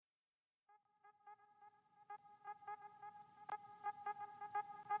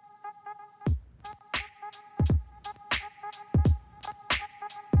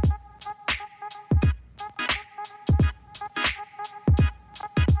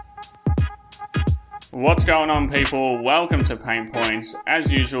What's going on, people? Welcome to Paint Points. As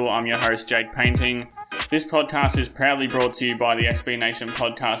usual, I'm your host, Jake Painting. This podcast is proudly brought to you by the SB Nation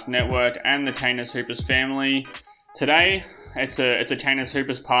Podcast Network and the Canis Hoopers family. Today, it's a Canis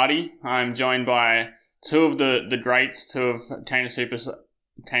Hoopers party. I'm joined by two of the greats, two of Canis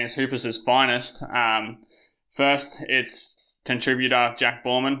Hoopers' finest. First, it's contributor Jack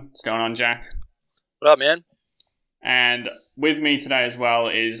Borman. What's going on, Jack? What up, man? And with me today as well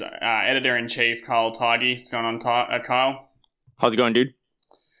is Editor-in-Chief Kyle Tigey. What's going on, Kyle? How's it going, dude?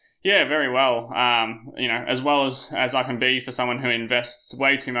 Yeah, very well. As well as I can be for someone who invests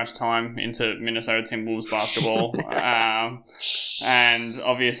way too much time into Minnesota Timberwolves basketball. And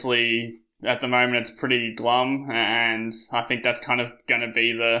obviously, at the moment, it's pretty glum. And I think that's kind of going to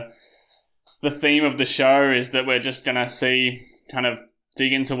be the theme of the show, is that we're just going to see kind of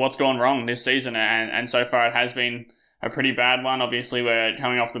dig into what's gone wrong this season, and so far it has been a pretty bad one. Obviously, we're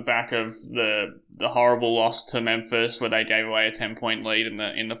coming off the back of the horrible loss to Memphis, where they gave away a 10-point lead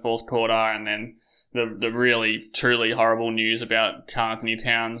in the fourth quarter, and then the really truly horrible news about Karl-Anthony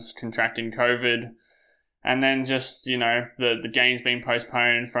Towns contracting COVID, and then just the game's been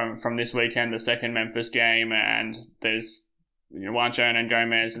postponed from this weekend, the second Memphis game, and there's Juancho and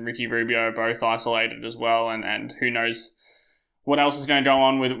Gomez and Ricky Rubio are both isolated as well, and who knows what else is going to go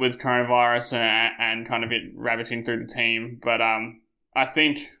on with coronavirus and kind of it ravaging through the team. But I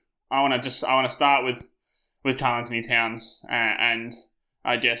think I want to start with Karl-Anthony Towns, and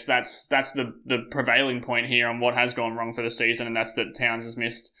I guess that's the prevailing point here on what has gone wrong for the season, and that's that Towns has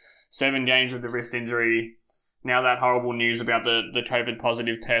missed 7 games with the wrist injury. Now that horrible news about the COVID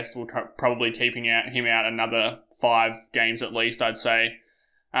positive test will probably keeping him out another 5 games at least, I'd say.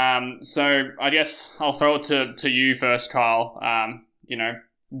 So I guess I'll throw it to you first, Kyle.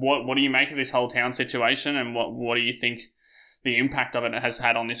 What do you make of this whole Town situation, and what do you think the impact of it has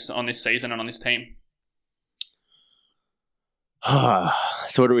had on this season and on this team? So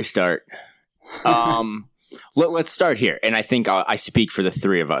where do we start? Let's start here, and I think I speak for the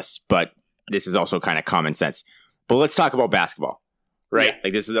three of us, but this is also kind of common sense. But let's talk about basketball, right? Yeah.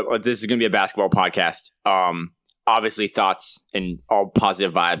 Like this is going to be a basketball podcast. Obviously, thoughts and all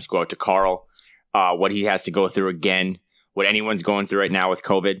positive vibes go out to Carl. What he has to go through again, what anyone's going through right now with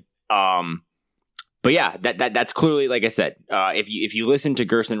COVID. But yeah, that's clearly, like I said, if you listen to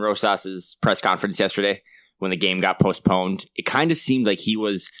Gerson Rosas's press conference yesterday when the game got postponed, it kind of seemed like he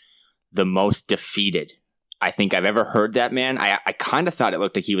was the most defeated I think I've ever heard that man. I kind of thought it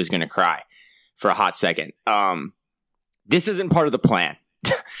looked like he was going to cry for a hot second. This isn't part of the plan.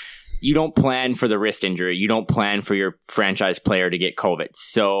 You don't plan for the wrist injury. You don't plan for your franchise player to get COVID.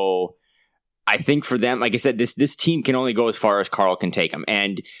 So I think for them, like I said, this team can only go as far as Carl can take them.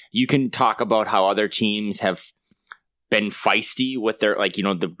 And you can talk about how other teams have been feisty with their,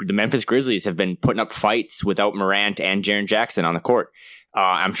 the Memphis Grizzlies have been putting up fights without Morant and Jaren Jackson on the court.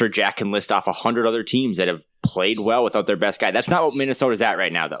 I'm sure Jack can list off 100 other teams that have played well without their best guy. That's not what Minnesota's at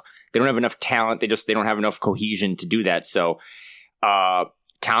right now, though. They don't have enough talent. They don't have enough cohesion to do that. So,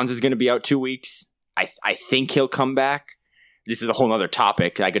 Towns is going to be out 2 weeks. I think he'll come back. This is a whole other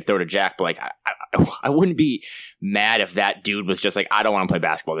topic I could throw to Jack, but I wouldn't be mad if that dude was just like, I don't want to play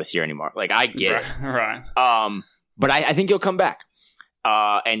basketball this year anymore. Like, I get it. Right. But I think he'll come back.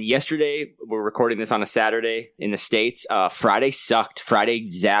 And yesterday, we're recording this on a Saturday in the States. Friday sucked. Friday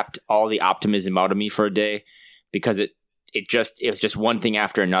zapped all the optimism out of me for a day because it was just one thing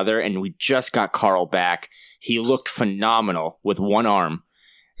after another. And we just got Carl back. He looked phenomenal with one arm.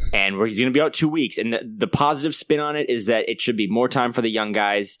 And he's going to be out 2 weeks. And the positive spin on it is that it should be more time for the young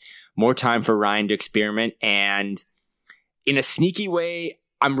guys, more time for Ryan to experiment. And in a sneaky way,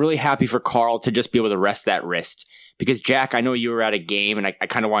 I'm really happy for Carl to just be able to rest that wrist. Because, Jack, I know you were at a game, and I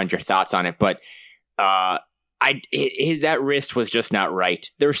kind of wanted your thoughts on it, but that wrist was just not right.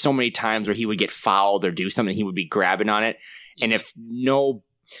 There were so many times where he would get fouled or do something, he would be grabbing on it. And if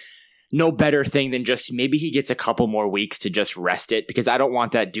no better thing than just maybe he gets a couple more weeks to just rest it, because I don't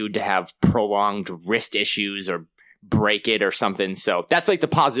want that dude to have prolonged wrist issues or break it or something. So that's like the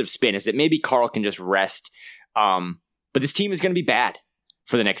positive spin, is that maybe Carl can just rest. But this team is going to be bad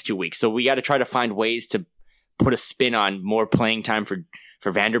for the next 2 weeks. So we got to try to find ways to put a spin on more playing time for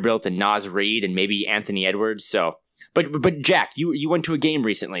Vanderbilt and Naz Reid and maybe Anthony Edwards. So, but Jack, you went to a game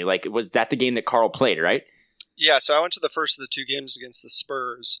recently. Like, was that the game that Carl played, right? Yeah, so I went to the first of the 2 games against the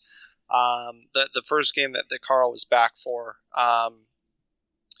Spurs. The first game that Carl was back for.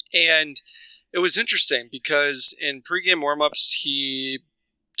 And it was interesting because in pregame warmups, he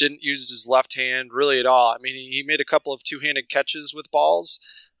didn't use his left hand really at all. I mean, he made a couple of two-handed catches with balls,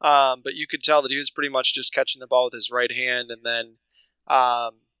 but you could tell that he was pretty much just catching the ball with his right hand. And then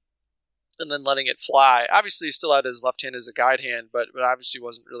and then letting it fly. Obviously, he still had his left hand as a guide hand, but obviously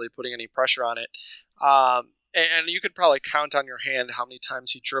wasn't really putting any pressure on it. And you could probably count on your hand how many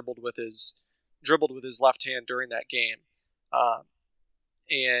times he dribbled with his left hand during that game.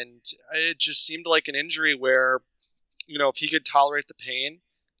 And it just seemed like an injury where, if he could tolerate the pain,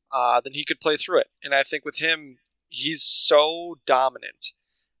 then he could play through it. And I think with him, he's so dominant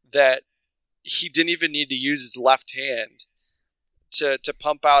that he didn't even need to use his left hand to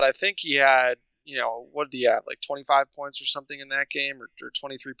pump out. I think he had, what did he have? Like 25 points or something in that game, or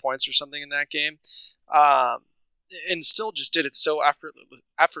 23 points or something in that game. And still just did it so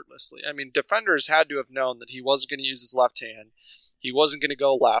effortlessly. I mean, defenders had to have known that he wasn't going to use his left hand. He wasn't going to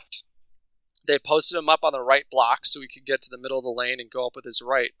go left. They posted him up on the right block so he could get to the middle of the lane and go up with his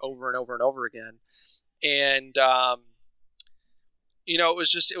right over and over and over again. And,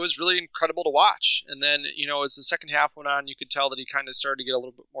 it was really incredible to watch. And then, as the second half went on, you could tell that he kind of started to get a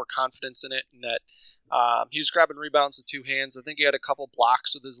little bit more confidence in it, and that he was grabbing rebounds with two hands. I think he had a couple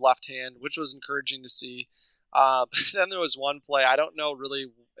blocks with his left hand, which was encouraging to see. But then there was one play, I don't know really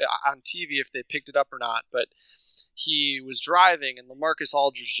on TV if they picked it up or not, but he was driving and LaMarcus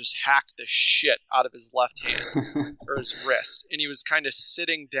Aldridge just hacked the shit out of his left hand or his wrist. And he was kind of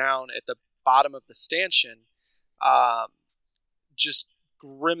sitting down at the bottom of the stanchion, just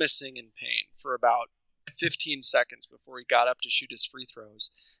grimacing in pain for about 15 seconds before he got up to shoot his free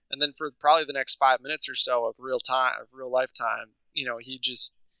throws. And then for probably the next 5 minutes or so of real life time, he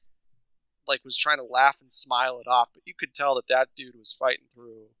just was trying to laugh and smile it off, but you could tell that dude was fighting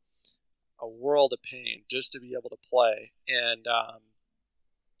through a world of pain just to be able to play. And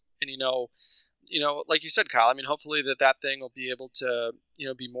like you said, Kyle, I mean, hopefully that thing will be able to,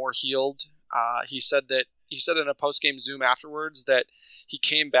 be more healed. He said in a post-game Zoom afterwards that he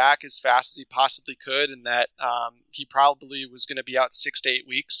came back as fast as he possibly could, and that he probably was going to be out 6 to 8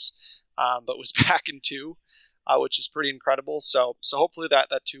 weeks, but was back in 2, which is pretty incredible. So hopefully that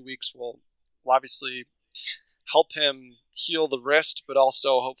 2 weeks will obviously help him heal the wrist, but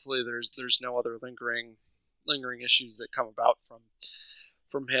also hopefully there's no other lingering issues that come about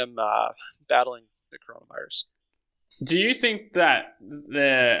from him battling the coronavirus. Do you think that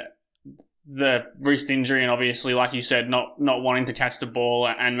the wrist injury, and obviously, like you said, not wanting to catch the ball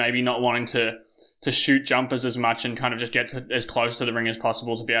and maybe not wanting to shoot jumpers as much and kind of just get as close to the ring as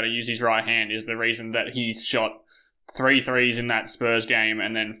possible to be able to use his right hand, is the reason that he's shot 3 threes in that Spurs game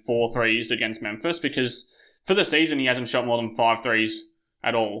and then 4 threes against Memphis? Because for the season, he hasn't shot more than 5 threes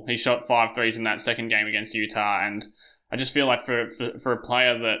at all. He shot 5 threes in that second game against Utah, and I just feel like for a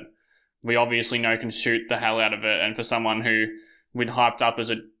player that we obviously know can shoot the hell out of it, and for someone who we'd hyped up as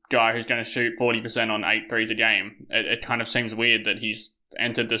a guy who's going to shoot 40% on 8 threes a game, it kind of seems weird that he's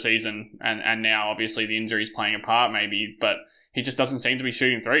entered the season and now obviously the injury's playing a part maybe, but he just doesn't seem to be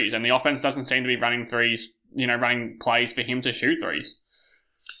shooting threes, and the offense doesn't seem to be running threes, running plays for him to shoot threes.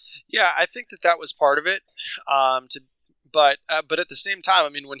 Yeah, I think that was part of it. But at the same time, I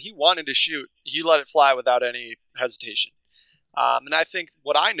mean, when he wanted to shoot, he let it fly without any hesitation. And I think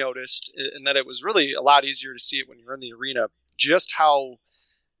what I noticed, and that it was really a lot easier to see it when you're in the arena, just how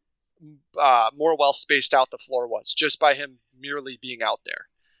more well spaced out the floor was, just by him merely being out there.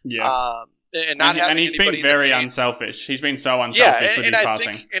 Yeah. And he's been very unselfish. He's been so unselfish with his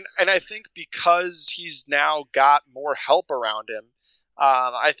passing. And I think because he's now got more help around him,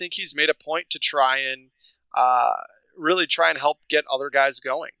 I think he's made a point to try and really try and help get other guys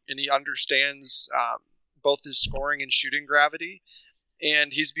going. And he understands both his scoring and shooting gravity,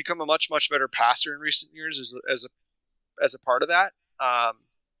 and he's become a much, much better passer in recent years as a part of that.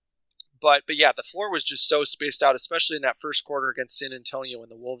 But yeah, the floor was just so spaced out, especially in that first quarter against San Antonio when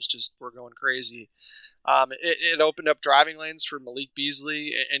the Wolves just were going crazy. It opened up driving lanes for Malik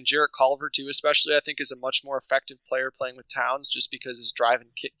Beasley, and Jarrett Culver too, especially, I think, is a much more effective player playing with Towns, just because his drive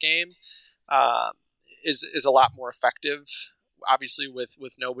and kick game is a lot more effective, obviously with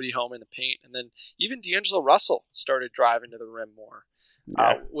nobody home in the paint. And then even D'Angelo Russell started driving to the rim more,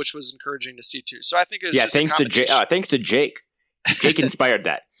 which was encouraging to see too. So I think it's thanks to Jake. Jake inspired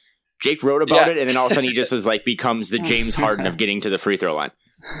that. Jake wrote about it, and then all of a sudden he just becomes the James Harden of getting to the free throw line.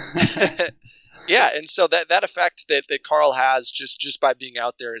 Yeah, and so that effect that Karl has just by being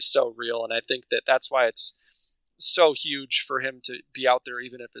out there is so real, and I think that's why it's so huge for him to be out there,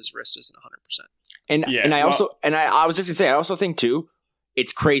 even if his wrist isn't 100%. I was just gonna say, I also think too,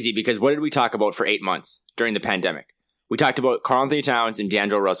 it's crazy because what did we talk about for 8 months during the pandemic? We talked about Karl-Anthony Towns and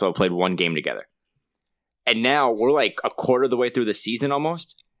D'Angelo Russell played 1 game together, and now we're like a quarter of the way through the season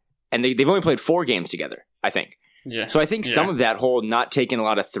almost. And they've only played 4 games together, I think. Yeah. So I think some of that whole not taking a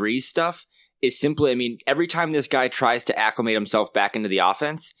lot of threes stuff is simply, I mean, every time this guy tries to acclimate himself back into the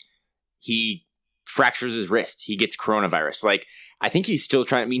offense, he fractures his wrist. He gets coronavirus. Like, I think he's still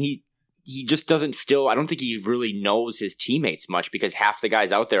trying. I mean, he just doesn't still. I don't think he really knows his teammates much because half the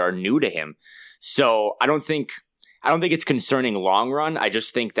guys out there are new to him. So I don't think it's concerning long run. I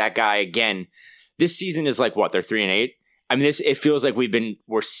just think that guy, again, this season is like what, they're 3-8. I mean, it feels like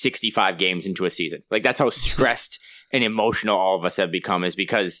we're 65 games into a season. Like, that's how stressed and emotional all of us have become, is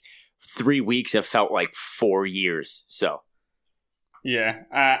because 3 weeks have felt like 4 years. So, yeah,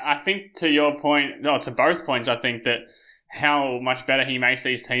 I think to your point, or to both points, I think that how much better he makes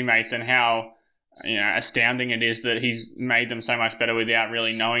these teammates and how, you know, astounding it is that he's made them so much better without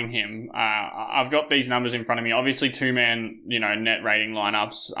really knowing him. I've got these numbers in front of me. Obviously, 2-man, you know, net rating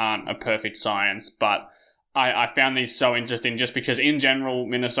lineups aren't a perfect science, but I found these so interesting just because in general,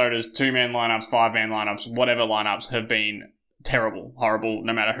 Minnesota's 2-man lineups, 5-man lineups, whatever lineups have been terrible, horrible,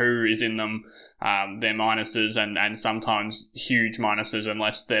 no matter who is in them. They're minuses and sometimes huge minuses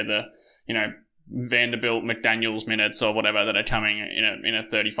unless they're the, you know, Vanderbilt, McDaniels minutes or whatever that are coming in a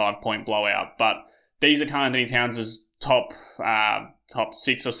 35-point blowout. But these are Karl-Anthony Towns' top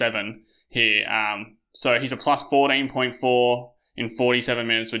 6 or 7 here. So he's a plus 14.4 in 47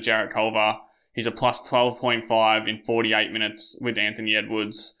 minutes with Jarrett Culver. He's a plus 12.5 in 48 minutes with Anthony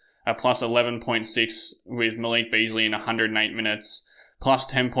Edwards. A plus 11.6 with Malik Beasley in 108 minutes. Plus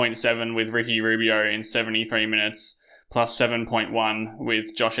 10.7 with Ricky Rubio in 73 minutes. Plus 7.1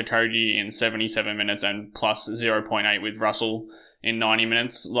 with Josh Okogie in 77 minutes. And plus 0.8 with Russell in 90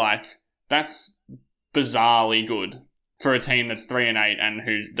 minutes. Like, that's bizarrely good for a team that's 3-8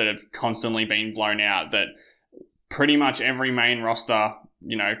 and that have constantly been blown out. That pretty much every main roster,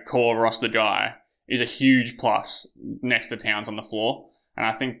 you know, core roster guy is a huge plus next to Towns on the floor. And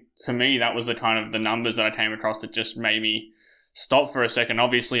I think, to me, that was the kind of the numbers that I came across that just made me stop for a second.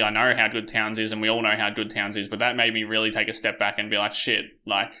 Obviously, I know how good Towns is, and we all know how good Towns is, but that made me really take a step back and be like, shit,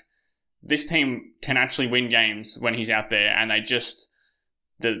 like, this team can actually win games when he's out there, and they just,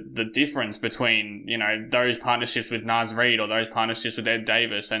 the difference between, you know, those partnerships with Naz Reid or those partnerships with Ed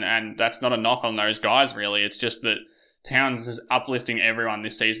Davis, and that's not a knock on those guys, really. It's just that Towns is uplifting everyone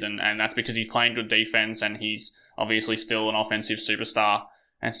this season, and that's because he's playing good defense, and he's obviously still an offensive superstar.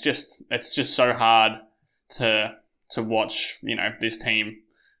 And it's just so hard to watch, you know, this team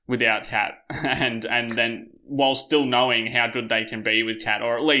without Cat, and then while still knowing how good they can be with Cat,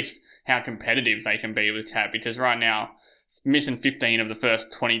 or at least how competitive they can be with Cat, because right now missing 15 of the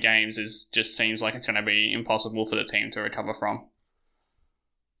first 20 games just seems like it's going to be impossible for the team to recover from.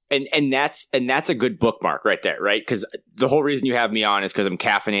 And that's a good bookmark right there, right? Because the whole reason you have me on is because I'm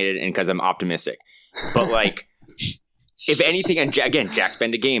caffeinated and because I'm optimistic. But like, if anything, and again, Jack's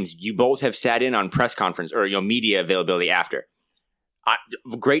been to games. You both have sat in on press conference or, you know, media availability after.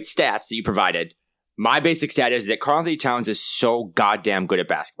 Great stats that you provided. My basic stat is that Karl-Anthony Towns is so goddamn good at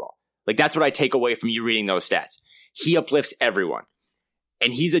basketball. Like, that's what I take away from you reading those stats. He uplifts everyone,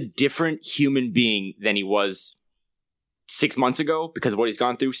 and he's a different human being than he was 6 months ago because of what he's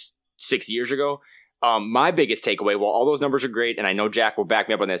gone through 6 years ago. My biggest takeaway, while all those numbers are great, and I know Jack will back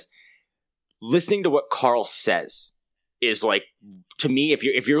me up on this, listening to what Karl says is like, to me,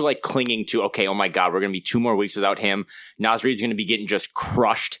 if you're like clinging to, okay, oh my God, we're going to be 2 more weeks without him. Naz Reid's going to be getting just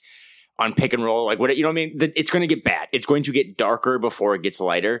crushed on pick and roll. Like, what, you know what I mean? It's going to get bad. It's going to get darker before it gets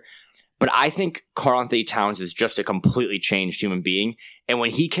lighter. But I think Karl-Anthony Towns is just a completely changed human being. And when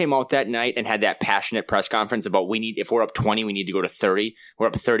he came out that night and had that passionate press conference about if we're up 20, we need to go to 30. We're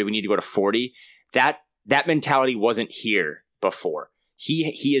up 30, we need to go to 40. That mentality wasn't here before.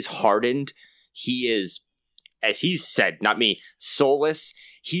 He is hardened. He is, as he's said, not me, soulless.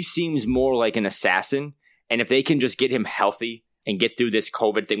 He seems more like an assassin. And if they can just get him healthy and get through this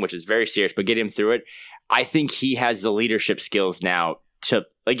COVID thing, which is very serious, but get him through it, I think he has the leadership skills now to,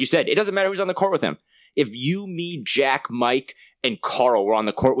 like you said, it doesn't matter who's on the court with him. If you, me, Jack, Mike, and Carl were on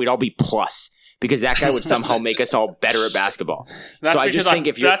the court, we'd all be plus, because that guy would somehow make us all better at basketball. That's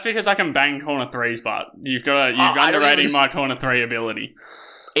because I can bang corner threes, but you've underrating my corner 3 ability.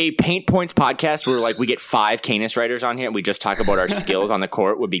 A Paint Points podcast where like we get 5 Canis writers on here and we just talk about our skills on the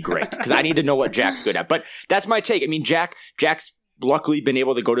court would be great, because I need to know what Jack's good at. But that's my take. I mean, Jack's luckily been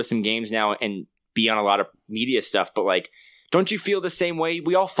able to go to some games now and be on a lot of media stuff, but like, don't you feel the same way?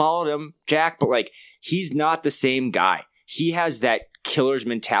 We all followed him, Jack, but like, he's not the same guy. He has that killer's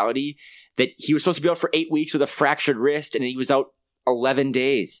mentality that he was supposed to be out for 8 weeks with a fractured wrist, and he was out 11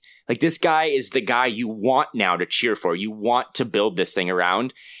 days. Like, this guy is the guy you want now to cheer for. You want to build this thing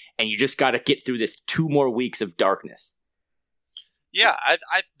around, and you just got to get through this 2 more weeks of darkness. Yeah,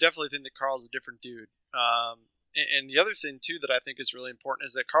 I definitely think that Karl's a different dude. And the other thing, too, that I think is really important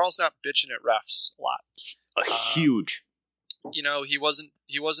is that Karl's not bitching at refs a lot. Huge. he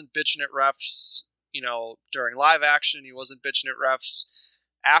wasn't bitching at refs, during live action. He wasn't bitching at refs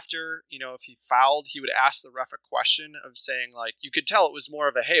after. If he fouled, he would ask the ref a question of saying, like, you could tell it was more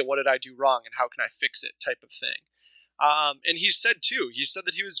of a, hey, what did I do wrong and how can I fix it type of thing. And he said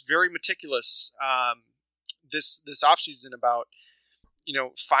that he was very meticulous this offseason about,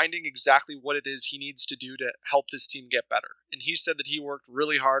 finding exactly what it is he needs to do to help this team get better. And he said that he worked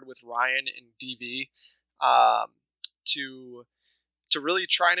really hard with Ryan and DV to really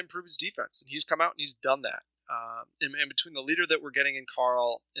try and improve his defense. And he's come out and he's done that. And between the leader that we're getting in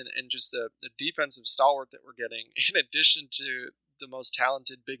Carl and just the defensive stalwart that we're getting, in addition to the most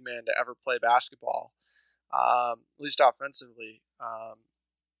talented big man to ever play basketball, at least offensively,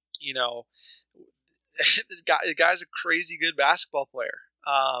 the guy's a crazy good basketball player.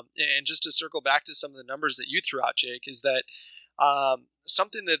 And just to circle back to some of the numbers that you threw out, Jake, is that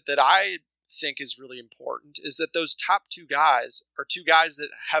something that I think is really important is that those top two guys are two guys that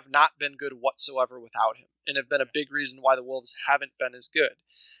have not been good whatsoever without him and have been a big reason why the Wolves haven't been as good.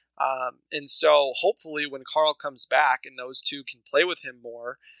 And so hopefully when Carl comes back and those two can play with him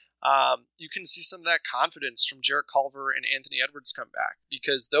more, you can see some of that confidence from Jarrett Culver and Anthony Edwards come back,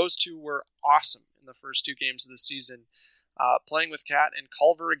 because those two were awesome in the first two games of the season, playing with Cat. And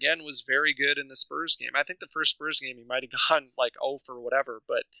Culver again was very good in the Spurs game. I think the first Spurs game he might have gone like 0 for whatever,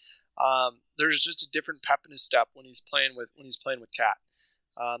 but there's just a different pep in his step when he's playing with Cat.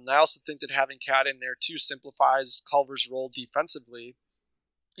 I also think that having Cat in there too simplifies Culver's role defensively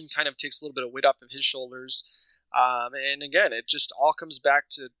and kind of takes a little bit of weight off of his shoulders. And again, it just all comes back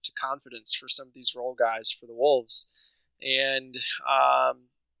to confidence for some of these role guys for the Wolves. And,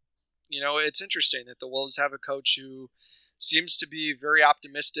 it's interesting that the Wolves have a coach who seems to be very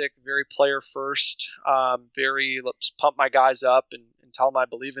optimistic, very player first, very let's pump my guys up and tell them I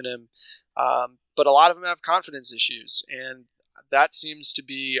believe in him. But a lot of them have confidence issues, and that seems to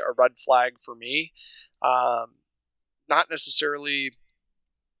be a red flag for me. Not necessarily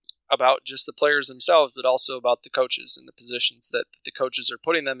about just the players themselves, but also about the coaches and the positions that the coaches are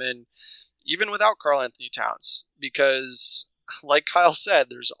putting them in, even without Karl Anthony Towns. Because, like Kyle said,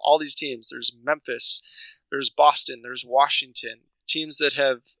 there's all these teams. There's Memphis, there's Boston, there's Washington, teams that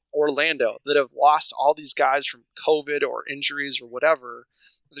have Orlando, that have lost all these guys from COVID or injuries or whatever.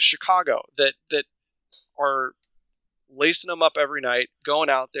 There's Chicago, that are lacing them up every night, going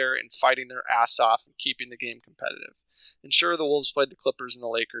out there and fighting their ass off and keeping the game competitive. And sure, the Wolves played the Clippers and the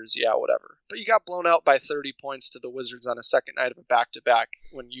Lakers, yeah, whatever. But you got blown out by 30 points to the Wizards on a second night of a back-to-back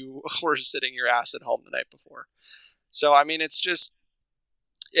when you were sitting your ass at home the night before. So, I mean, it's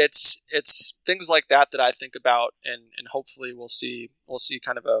things like that I think about, and hopefully we'll see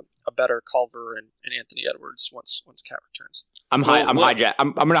kind of a better Culver and Anthony Edwards once Cat returns. I'm going to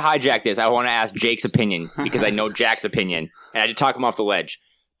hijack this. I want to ask Jake's opinion because I know Jack's opinion, and I did talk him off the ledge.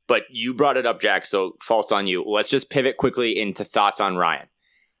 But you brought it up, Jack, so fault's on you. Let's just pivot quickly into thoughts on Ryan,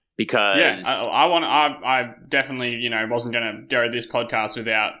 because I definitely wasn't going to go this podcast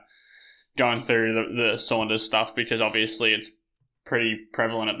without going through the Saunders stuff, because obviously it's pretty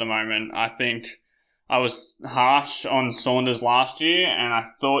prevalent at the moment. I think I was harsh on Saunders last year, and I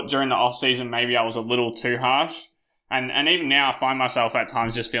thought during the off season maybe I was a little too harsh. And even now I find myself at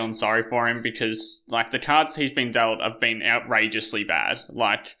times just feeling sorry for him, because like the cards he's been dealt have been outrageously bad.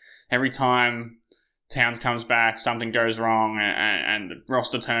 Like every time Towns comes back, something goes wrong, and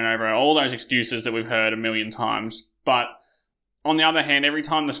roster turnover, all those excuses that we've heard a million times. But on the other hand, every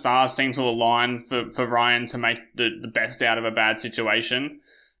time the stars seem to align for Ryan to make the best out of a bad situation,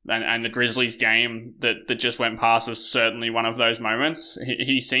 and the Grizzlies game that just went past was certainly one of those moments,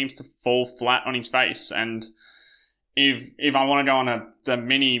 he seems to fall flat on his face. And if I want to go on a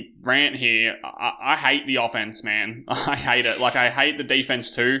mini rant here, I hate the offense, man. I hate it. Like, I hate the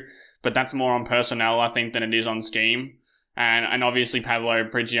defense too, but that's more on personnel, I think, than it is on scheme. And obviously Pablo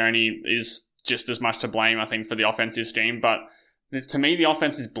Prigioni is just as much to blame, I think, for the offensive scheme. But to me, the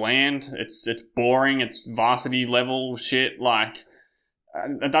offense is bland. It's boring. It's varsity level shit. Like,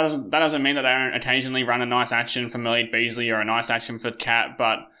 that doesn't mean that they don't occasionally run a nice action for Malik Beasley or a nice action for Cat,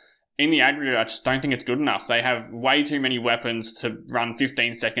 but in the aggregate, I just don't think it's good enough. They have way too many weapons to run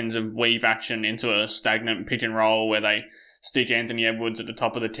 15 seconds of weave action into a stagnant pick and roll where they stick Anthony Edwards at the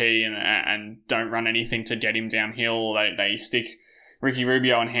top of the key and don't run anything to get him downhill. They stick Ricky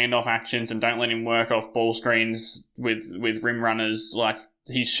Rubio on handoff actions and don't let him work off ball screens with rim runners like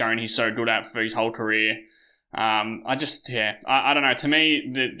he's shown he's so good at for his whole career. I don't know. To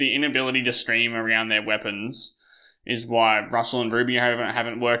me, the inability to stream around their weapons is why Russell and Rubio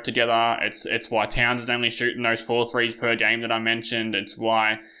haven't worked together. It's why Towns is only shooting those 4 threes per game that I mentioned. It's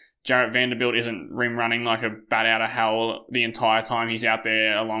why Jarrett Vanderbilt isn't rim running like a bat out of hell the entire time he's out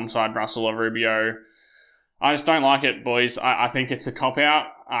there alongside Russell or Rubio. I just don't like it, boys. I think it's a cop-out.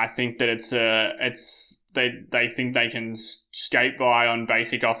 I think that they think they can skate by on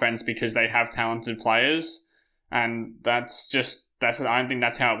basic offense because they have talented players. And I don't think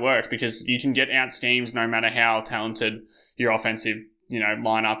that's how it works, because you can get out schemes no matter how talented your offensive,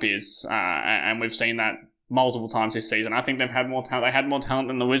 lineup is. And we've seen that multiple times this season. I think they've had more talent. They had more talent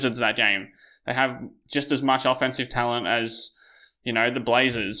than the Wizards that game. They have just as much offensive talent as, the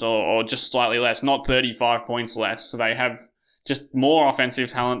Blazers, or just slightly less, not 35 points less. So they have just more offensive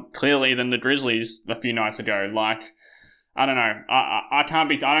talent, clearly, than the Grizzlies a few nights ago. Like, I don't know. I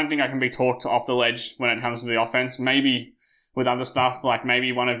don't think I can be talked off the ledge when it comes to the offense. Maybe with other stuff, like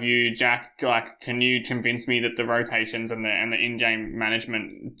maybe one of you, Jack, like, can you convince me that the rotations and the in-game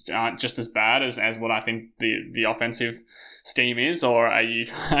management aren't just as bad as what I think the offensive scheme is? Or are you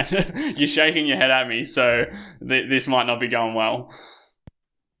you're shaking your head at me, so this might not be going well?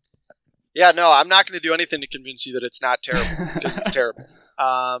 Yeah, no, I'm not going to do anything to convince you that it's not terrible, because it's terrible.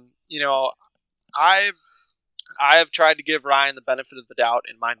 I have tried to give Ryan the benefit of the doubt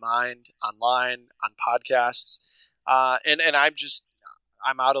in my mind, online, on podcasts. And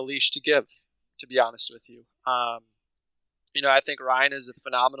I'm out of leash to give, to be honest with you. I think Ryan is a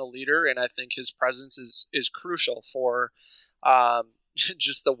phenomenal leader, and I think his presence is crucial for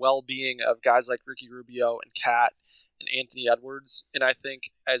just the well-being of guys like Ricky Rubio and Cat and Anthony Edwards. And I think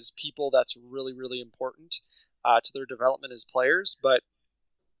as people, that's really, really important to their development as players. But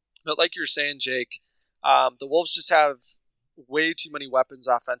like you're saying, Jake, the Wolves just have way too many weapons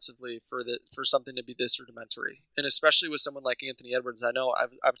offensively for something to be this rudimentary, and especially with someone like Anthony Edwards. I know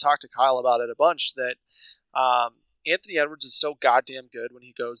I've talked to Kyle about it a bunch, that Anthony Edwards is so goddamn good when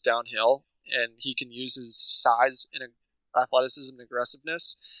he goes downhill, and he can use his size and athleticism and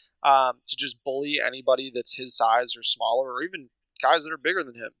aggressiveness to just bully anybody that's his size or smaller, or even guys that are bigger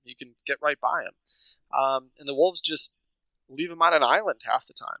than him. He can get right by him, and the Wolves just leave him on an island half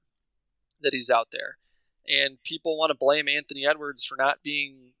the time that he's out there. And people want to blame Anthony Edwards for not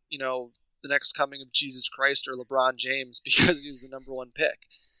being, the next coming of Jesus Christ or LeBron James because he was the number one pick.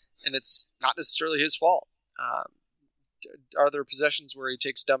 And it's not necessarily his fault. Are there possessions where he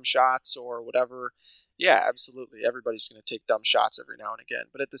takes dumb shots or whatever? Yeah, absolutely. Everybody's going to take dumb shots every now and again.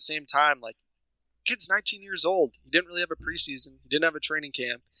 But at the same time, like, kid's 19 years old. He didn't really have a preseason. He didn't have a training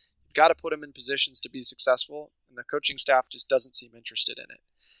camp. You've got to put him in positions to be successful. And the coaching staff just doesn't seem interested in it.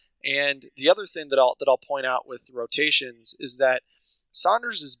 And the other thing that I'll point out with the rotations is that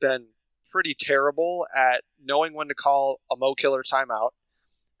Saunders has been pretty terrible at knowing when to call a Mo Killer timeout,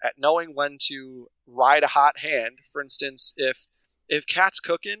 at knowing when to ride a hot hand. For instance, if Cat's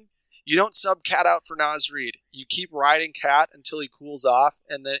cooking, you don't sub Cat out for Naz Reid. You keep riding Cat until he cools off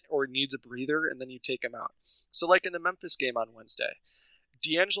or needs a breather, and then you take him out. So like in the Memphis game on Wednesday,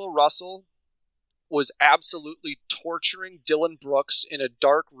 D'Angelo Russell was absolutely torturing Dylan Brooks in a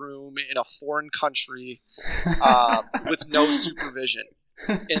dark room in a foreign country with no supervision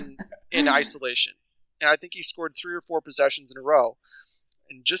in isolation. And I think he scored 3 or 4 possessions in a row.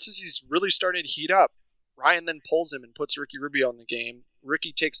 And just as he's really starting to heat up, Ryan then pulls him and puts Ricky Rubio in the game.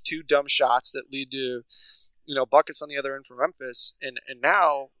 Ricky takes 2 dumb shots that lead to buckets on the other end for Memphis. And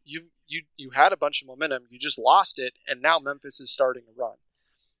now you had a bunch of momentum. You just lost it, and now Memphis is starting to run.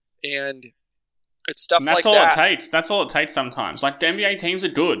 And it's stuff like that. That's all it takes. That's all it takes sometimes. Like, the NBA teams are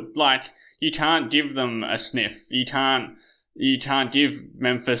good. Like, you can't give them a sniff. You can't give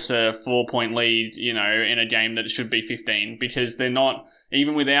Memphis a 4-point lead, in a game that should be 15, because they're not,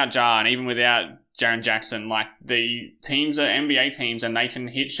 even without Ja and even without Jaren Jackson, like, the teams are NBA teams, and they can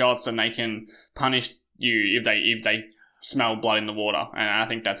hit shots and they can punish you if they smell blood in the water. And I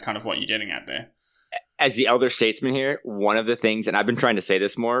think that's kind of what you're getting at there. As the elder statesman here, one of the things, and I've been trying to say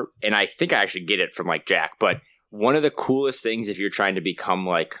this more, and I think I actually get it from like Jack, but one of the coolest things if you're trying to become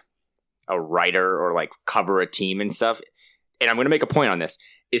like a writer or like cover a team and stuff, and I'm going to make a point on this,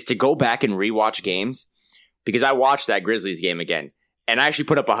 is to go back and rewatch games, because I watched that Grizzlies game again, and I actually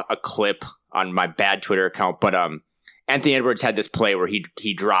put up a clip on my bad Twitter account, but Anthony Edwards had this play where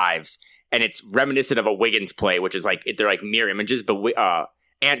he drives, and it's reminiscent of a Wiggins play, which is like, they're like mirror images, but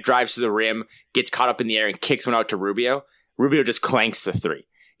Ant drives to the rim, gets caught up in the air, and kicks one out to Rubio. Rubio just clanks the 3.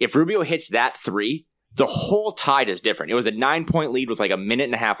 If Rubio hits that 3, the whole tide is different. It was a 9-point lead with like a minute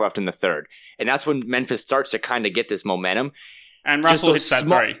and a half left in the third. And that's when Memphis starts to kind of get this momentum. And Russell hits that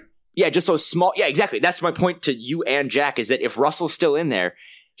 3. Yeah, just those small. Yeah, exactly. That's my point to you and Jack, is that if Russell's still in there,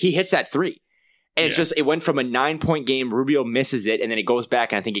 he hits that 3. And it's just, it went from a 9-point game, Rubio misses it, and then it goes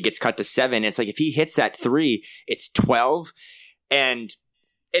back, and I think it gets cut to 7. It's like, if he hits that 3, it's 12. And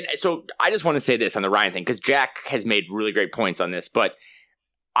And so I just want to say this on the Ryan thing, because Jack has made really great points on this, but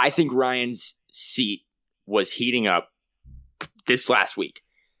I think Ryan's seat was heating up this last week.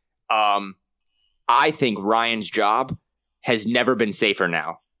 I think Ryan's job has never been safer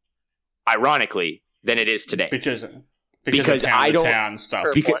now, ironically, than it is today. Because I don't town stuff.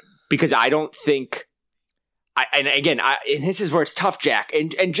 because I don't think. And this is where it's tough, Jack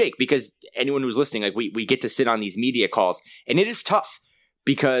and Jake, because anyone who's listening, like we get to sit on these media calls, and it is tough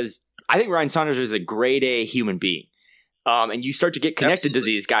because I think Ryan Saunders is a grade A human being, and you start to get connected to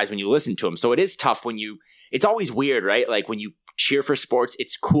these guys when you listen to them. So it is tough it's always weird, right? Like when you cheer for sports,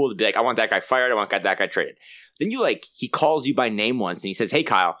 it's cool to be like, I want that guy fired, I want that guy traded. Then he calls you by name once, and he says, "Hey,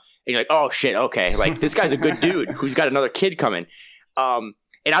 Kyle," and you're like, "Oh shit, okay." Like this guy's a good dude who's got another kid coming.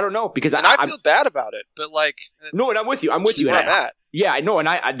 And I don't know because I feel bad about it, but no, and I'm with you. I'm with you. Where I'm at. Yeah, I know, and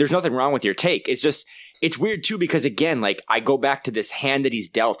I there's nothing wrong with your take. It's just it's weird too because again, like I go back to this hand that he's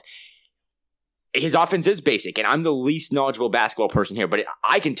dealt. His offense is basic, and I'm the least knowledgeable basketball person here, but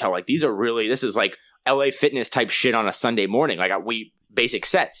I can tell like this is like LA Fitness type shit on a Sunday morning. Like we basic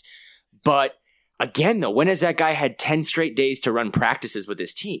sets, but again though, when has that guy had 10 straight days to run practices with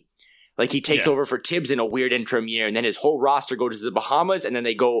his team? Like he takes over for Tibbs in a weird interim year, and then his whole roster goes to the Bahamas, and then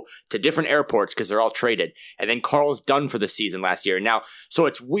they go to different airports because they're all traded. And then Carl's done for the season last year. Now, so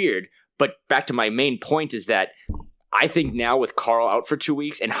it's weird. But back to my main point is that I think now with Carl out for 2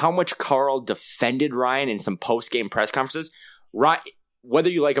 weeks and how much Carl defended Ryan in some post-game press conferences, Ryan, whether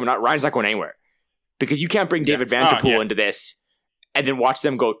you like him or not, Ryan's not going anywhere because you can't bring David Vanterpool into this and then watch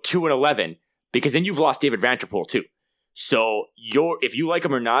them go 2-11 because then you've lost David Vanterpool too. So if you like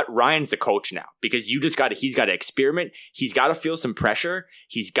him or not, Ryan's the coach now because he's got to experiment. He's got to feel some pressure.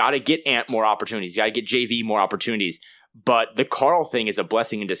 He's got to get Ant more opportunities. He's got to get JV more opportunities. But the Carl thing is a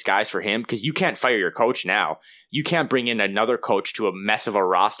blessing in disguise for him because you can't fire your coach now. You can't bring in another coach to a mess of a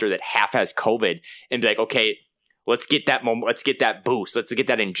roster that half has COVID and be like, okay, let's get that moment. Let's get that boost. Let's get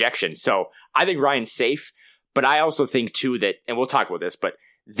that injection. So I think Ryan's safe, but I also think too that, and we'll talk about this, but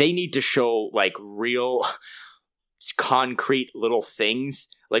they need to show like real concrete little things.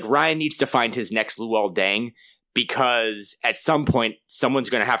 Like Ryan needs to find his next Luol Deng because at some point someone's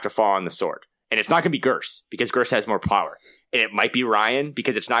going to have to fall on the sword. And it's not going to be Gers because Gers has more power. And it might be Ryan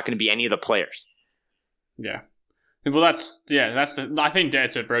because it's not going to be any of the players. Yeah. Well, I think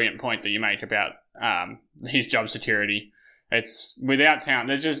that's a brilliant point that you make about his job security. It's without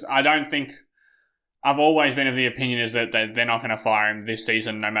Town. I've always been of the opinion is that they're not going to fire him this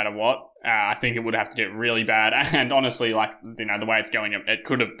season no matter what. I think it would have to get really bad. And honestly, like, the way it's going, it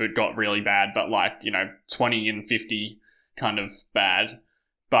could have got really bad, but 20 and 50 kind of bad.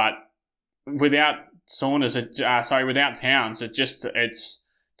 But without without Towns, it's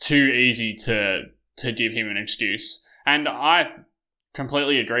too easy to give him an excuse. And I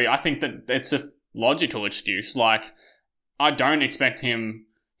completely agree. I think that it's a logical excuse. Like, I don't expect him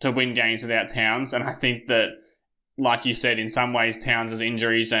to win games without Towns, and I think that, like you said, in some ways Towns'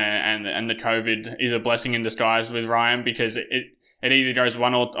 injuries and the COVID is a blessing in disguise with Ryan because it either goes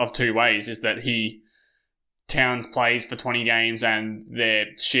one of two ways, is that Towns plays for 20 games and they're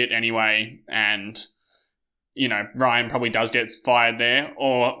shit anyway, and Ryan probably does get fired there,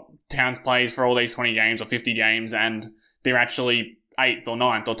 or Towns plays for all these 20 games or 50 games and they're actually 8th or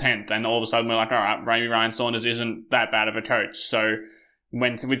 9th or 10th, and all of a sudden we're like, all right, maybe Ryan Saunders isn't that bad of a coach. So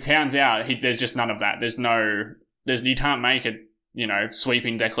with Towns out, there's just none of that. You can't make a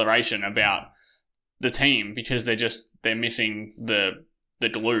sweeping declaration about the team because they're missing the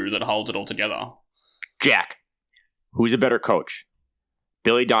glue that holds it all together. Jack, who's a better coach,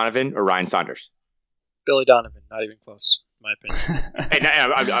 Billy Donovan or Ryan Saunders? Billy Donovan, not even close, in my opinion.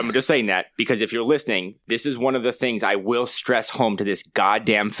 And I'm just saying that because if you're listening, this is one of the things I will stress home to this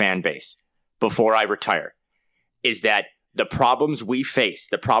goddamn fan base before I retire, is that the problems we face,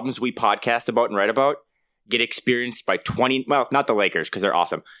 the problems we podcast about and write about, get experienced by not the Lakers because they're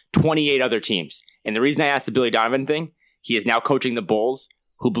awesome, 28 other teams. And the reason I asked the Billy Donovan thing, he is now coaching the Bulls,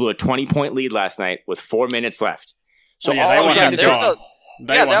 who blew a 20-point lead last night with 4 minutes left. So that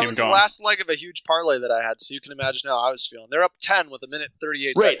was the last leg of a huge parlay that I had, so you can imagine how I was feeling. They're up 10 with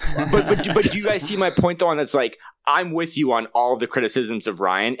 1:38 seconds left. But do you guys see my point, though? And it's like, I'm with you on all of the criticisms of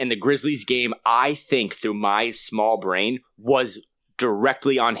Ryan, and the Grizzlies game, I think, through my small brain, was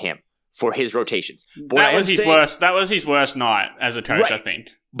directly on him for his rotations. That was his worst night as a coach, right. I think.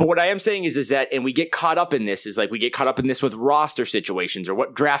 But what I am saying is that, and we get caught up in this, with roster situations or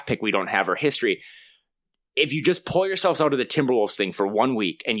what draft pick we don't have or history. If you just pull yourselves out of the Timberwolves thing for 1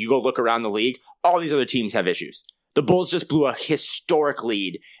 week and you go look around the league, all these other teams have issues. The Bulls just blew a historic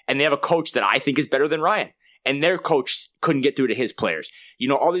lead, and they have a coach that I think is better than Ryan. and their coach couldn't get through to his players.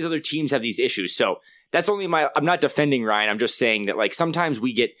 All these other teams have these issues. So that's only I'm not defending Ryan. I'm just saying that like sometimes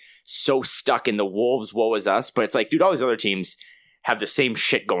we get so stuck in the Wolves woe is us, but it's like, dude, all these other teams have the same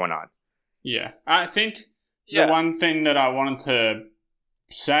shit going on. Yeah. I think the one thing that I wanted to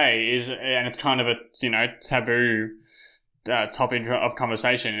say is, and it's kind of a, taboo topic of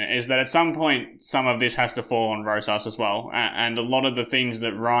conversation, is that at some point some of this has to fall on Rosas as well. And a lot of the things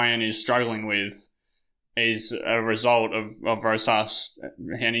that Ryan is struggling with is a result of Rosas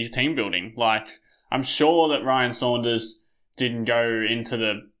and his team building. Like, I'm sure that Ryan Saunders didn't go into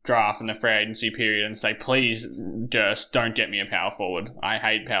the draft and the free agency period and say, please just don't get me a power forward. I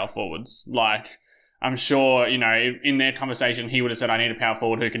hate power forwards. Like, I'm sure, in their conversation, he would have said, I need a power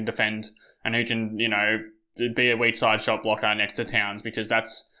forward who can defend and who can, be a weak side shot blocker next to Towns, because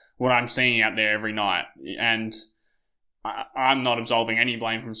that's what I'm seeing out there every night. And I'm not absolving any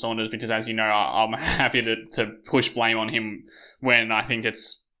blame from Saunders, because, as you know, I'm happy to push blame on him when I think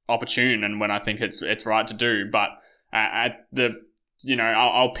it's opportune and when I think it's right to do. But at the,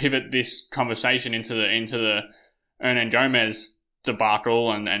 I'll pivot this conversation into the Hernan Gomez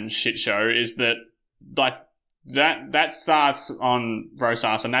debacle and shit show, is that like that starts on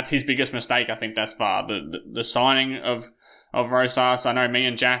Rosas, and that's his biggest mistake, I think, thus far. The signing of Rosas. I know me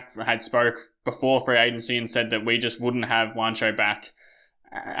and Jack had spoke before free agency and said that we just wouldn't have Juancho back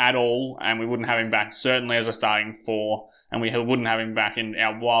at all, and we wouldn't have him back certainly as a starting 4, and we wouldn't have him back in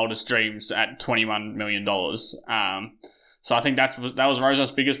our wildest dreams at $21 million. So I think that was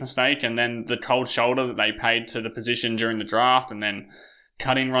Rosas' biggest mistake, and then the cold shoulder that they paid to the position during the draft, and then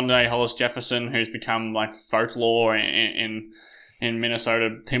cutting Rondé Hollis-Jefferson, who's become like folklore in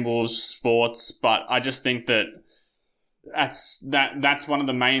Minnesota Timberwolves sports. But I just think that's one of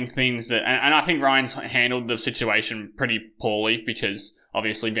the main things that, and I think Ryan's handled the situation pretty poorly, because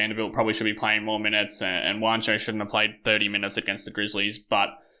obviously Vanderbilt probably should be playing more minutes, and Juancho shouldn't have played 30 minutes against the Grizzlies. But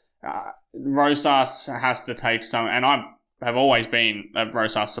Rosas has to take some, and have always been a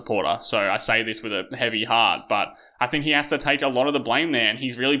Rosas supporter, so I say this with a heavy heart, but I think he has to take a lot of the blame there, and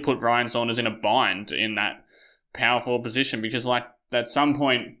he's really put Ryan Saunders in a bind in that power forward position, because like at some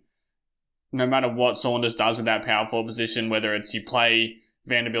point, no matter what Saunders does with that power forward position, whether it's you play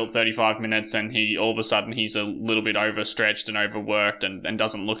Vanderbilt 35 minutes and all of a sudden he's a little bit overstretched and overworked and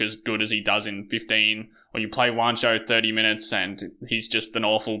doesn't look as good as he does in 15, or you play Juancho 30 minutes and he's just an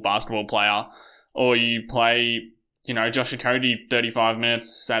awful basketball player, or you play Josh Okogie 35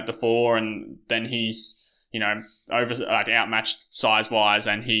 minutes at the 4, and then he's, outmatched size-wise,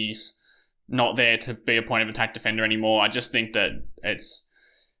 and he's not there to be a point of attack defender anymore. I just think that it's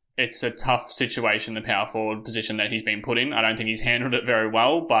a tough situation, the power forward position that he's been put in. I don't think he's handled it very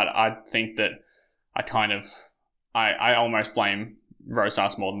well, but I think that I almost blame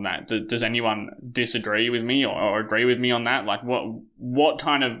Rosas more than that. Does anyone disagree with me or agree with me on that? Like, what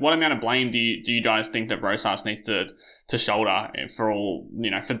amount of blame do you guys think that Rosas needs to shoulder for all,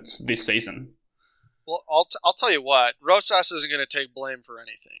 for this season? Well, I'll tell you what, Rosas isn't going to take blame for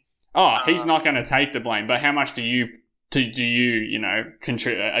anything. Oh, he's not going to take the blame, but how much do you attribute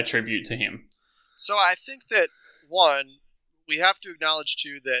to him? So I think that, one, we have to acknowledge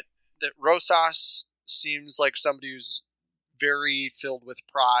too that Rosas seems like somebody who's very filled with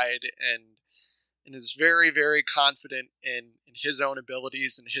pride and is very, very confident in his own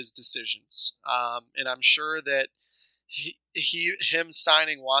abilities and his decisions. And I'm sure that him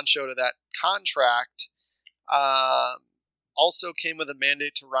signing Juancho to that contract also came with a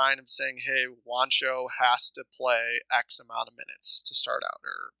mandate to Ryan of saying, hey, Juancho has to play X amount of minutes to start out,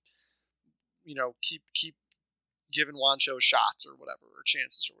 or keep giving Juancho shots or whatever, or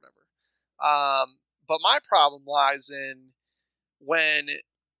chances or whatever. But my problem lies in when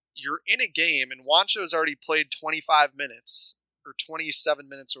you're in a game and Juancho's already played 25 minutes or 27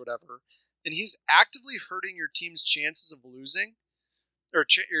 minutes or whatever, and he's actively hurting your team's chances of losing or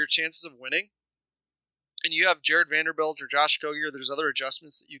your chances of winning, and you have Jared Vanderbilt or Josh Okogie, or there's other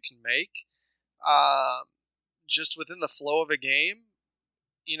adjustments that you can make just within the flow of a game,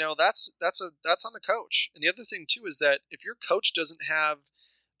 that's on the coach. And the other thing too is that if your coach doesn't have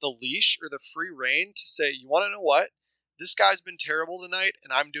the leash or the free reign to say, you want to know what, this guy's been terrible tonight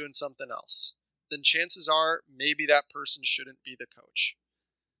and I'm doing something else, then chances are maybe that person shouldn't be the coach.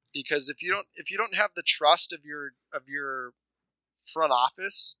 Because if you don't have the trust of your front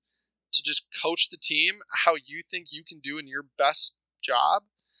office to just coach the team how you think you can do in your best job,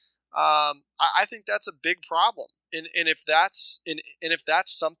 I think that's a big problem. And if that's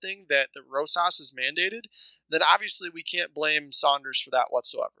something that Rosas has mandated, then obviously we can't blame Saunders for that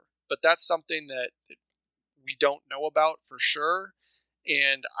whatsoever. But that's something that we don't know about for sure.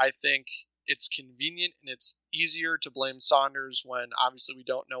 And I think it's convenient and it's easier to blame Saunders when obviously we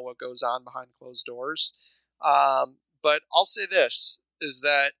don't know what goes on behind closed doors. But I'll say this, is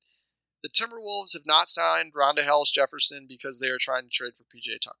that the Timberwolves have not signed Rhonda Hollis Jefferson because they are trying to trade for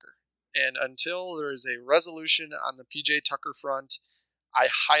PJ Tucker. And until there is a resolution on the PJ Tucker front, I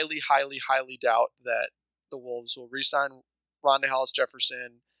highly, highly, highly doubt that the Wolves will re-sign Rhonda Hollis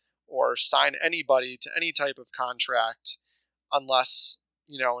Jefferson or sign anybody to any type of contract unless,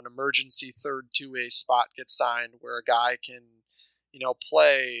 an emergency third two-way spot gets signed where a guy can,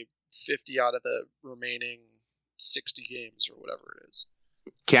 play 50 out of the remaining 60 games or whatever it is.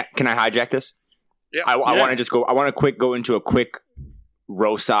 Can I hijack this? Yeah. I want to go into a quick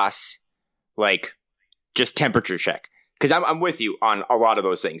Rosas, just temperature check. Because I'm with you on a lot of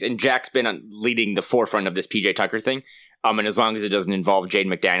those things. And Jack's been leading the forefront of this PJ Tucker thing. And as long as it doesn't involve Jaden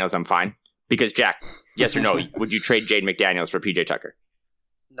McDaniels, I'm fine. Because Jack, yes or no, would you trade Jaden McDaniels for PJ Tucker?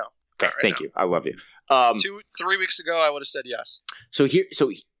 No. Okay, thank you. I love you. 3 weeks ago, I would have said yes. So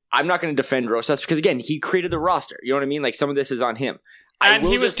I'm not going to defend Rosas because again, he created the roster. You know what I mean? Some of this is on him. And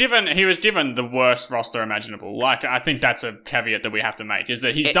he was given the worst roster imaginable. I think that's a caveat that we have to make, is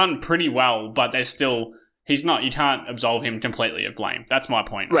that he's done pretty well, but there's still you can't absolve him completely of blame. That's my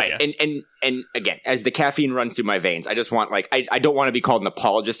point. Right. And again, as the caffeine runs through my veins, I just want I don't want to be called an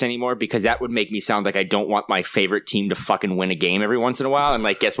apologist anymore because that would make me sound like I don't want my favorite team to fucking win a game every once in a while.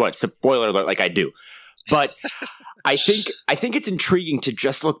 And guess what? Spoiler alert, I do. But I think it's intriguing to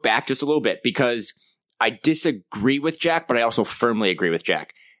just look back just a little bit because I disagree with Jack, but I also firmly agree with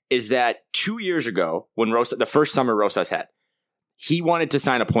Jack, is that 2 years ago, when the first summer Rosas had, he wanted to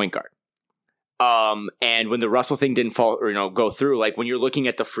sign a point guard. And when the Russell thing didn't fall or, go through, when you're looking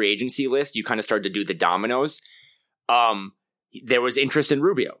at the free agency list, you kind of start to do the dominoes. There was interest in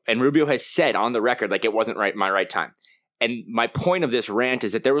Rubio, and Rubio has said on the record, it wasn't my right time. And my point of this rant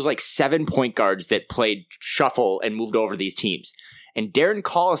is that there was 7 point guards that played shuffle and moved over these teams. And Darren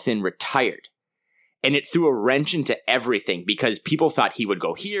Collison retired. And it threw a wrench into everything because people thought he would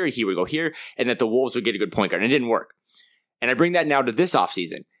go here, and that the Wolves would get a good point guard. And it didn't work. And I bring that now to this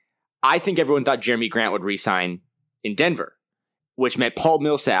offseason. I think everyone thought Jeremy Grant would re-sign in Denver, which meant Paul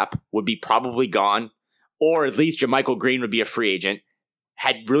Millsap would be probably gone, or at least JaMychal Green would be a free agent.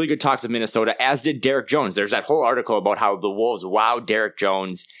 Had really good talks with Minnesota, as did Derek Jones. There's that whole article about how the Wolves wowed Derek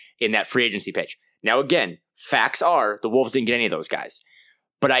Jones in that free agency pitch. Now, again, facts are the Wolves didn't get any of those guys.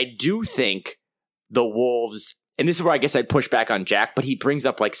 But I do think the Wolves, and this is where I guess I'd push back on Jack, but he brings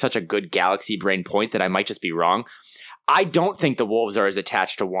up such a good galaxy brain point that I might just be wrong. I don't think the Wolves are as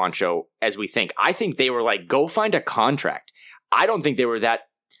attached to Juancho as we think. I think they were go find a contract. I don't think they were that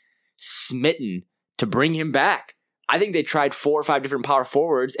smitten to bring him back. I think they tried 4 or 5 different power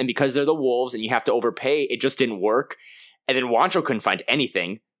forwards, and because they're the Wolves and you have to overpay, it just didn't work. And then Juancho couldn't find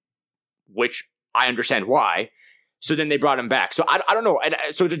anything, which I understand why. So then they brought him back. So I don't know. And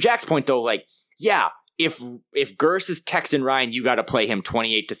so to Jack's point, though, if Gers is texting Ryan, you got to play him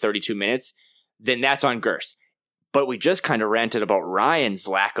 28 to 32 minutes, then that's on Gers. But we just kind of ranted about Ryan's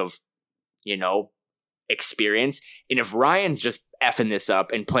lack of, experience. And if Ryan's just effing this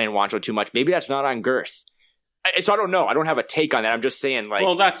up and playing Juancho too much, maybe that's not on Gers. So I don't know. I don't have a take on that. I'm just saying,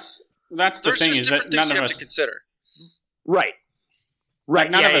 well, that's the there's thing just is different that things none you of have to consider. Right.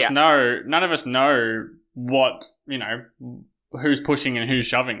 None of us know what who's pushing and who's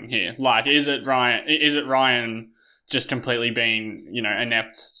shoving here. Is it Ryan just completely being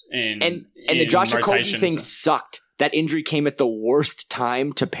inept in and the Josh Okogie thing sucked. That injury came at the worst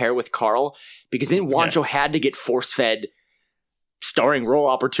time to pair with Karl because then Juancho had to get force fed starring role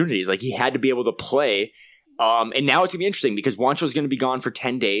opportunities. He had to be able to play. And now it's gonna be interesting because Juancho's gonna be gone for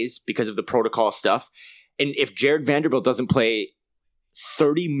 10 days because of the protocol stuff. And if Jared Vanderbilt doesn't play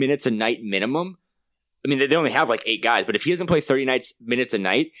 30 minutes a night minimum, I mean, they only have 8 guys, but if he doesn't play 30 minutes a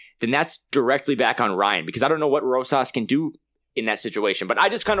night, then that's directly back on Ryan because I don't know what Rosas can do in that situation. But I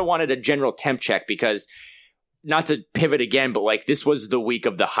just kind of wanted a general temp check because, not to pivot again, but this was the week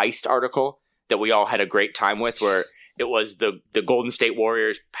of the heist article that we all had a great time with, where it was the Golden State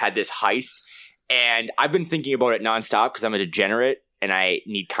Warriors had this heist. And I've been thinking about it nonstop because I'm a degenerate and I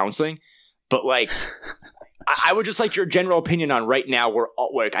need counseling. But I would just like your general opinion on right now.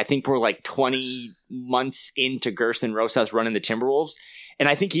 I think we're 20 months into Gerson Rosas running the Timberwolves. And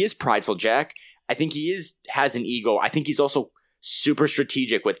I think he is prideful, Jack. I think he has an ego. I think he's also super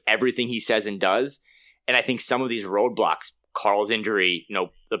strategic with everything he says and does. And I think some of these roadblocks, Karl's injury,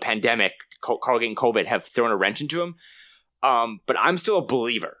 the pandemic, Karl getting COVID, have thrown a wrench into him. But I'm still a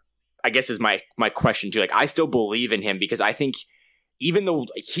believer, I guess is my question too. I still believe in him because I think even though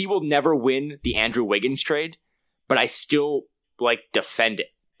he will never win the Andrew Wiggins trade, but I still defend it.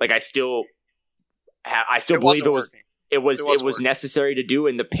 I still I still believe it was necessary to do,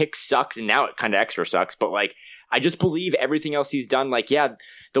 and the pick sucks, and now it kind of extra sucks. But like, I just believe everything else he's done. Like, yeah,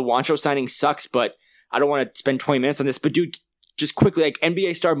 the Juancho signing sucks, but I don't want to spend 20 minutes on this. But dude, just quickly, like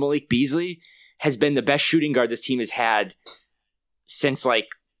NBA star Malik Beasley has been the best shooting guard this team has had since like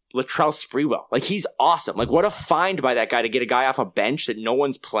Latrell Sprewell. Like, he's awesome. Like, what a find by that guy to get a guy off a bench that no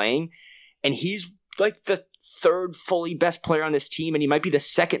one's playing, and he's like the third fully best player on this team, and he might be the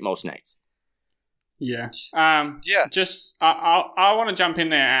second most nights. Yeah. Yeah. Just, I want to jump in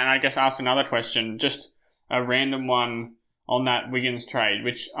there and I guess ask another question, just a random one on that Wiggins trade,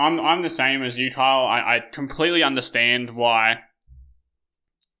 which I'm the same as you, Kyle. I completely understand why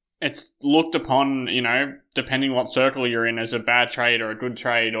it's looked upon, you know, depending what circle you're in, as a bad trade or a good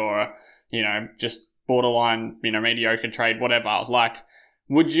trade or, you know, just borderline, you know, mediocre trade, whatever. Like,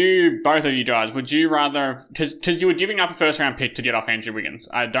 would you, both of you guys, would you rather, because you were giving up a first round pick to get off Andrew Wiggins.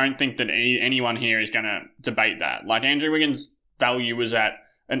 I don't think that anyone here is going to debate that. Like, Andrew Wiggins' value was at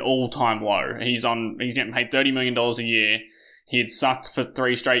an all-time low. He's getting paid $30 million a year. He had sucked for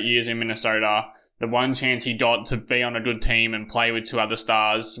 3 straight years in Minnesota. The one chance he got to be on a good team and play with 2 other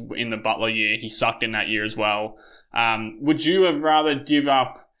stars in the Butler year, he sucked in that year as well. Would you have rather give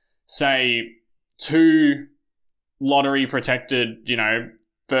up, say, 2 lottery protected, you know,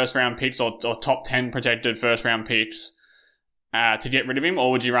 first round picks or top 10 protected first round picks to get rid of him,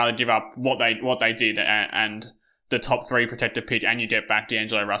 or would you rather give up what they did and the top 3 protected pick and you get back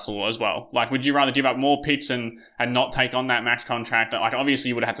D'Angelo Russell as well? Like, would you rather give up more picks and not take on that max contract? Like, obviously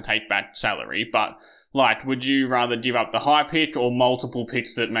you would have to take back salary, but like, would you rather give up the high pick or multiple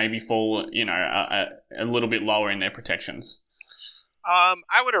picks that maybe fall, you know, a little bit lower in their protections?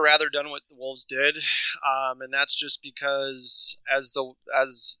 I would have rather done what the Wolves did, and that's just because as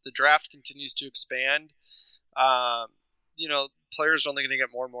the draft continues to expand, you know, players are only going to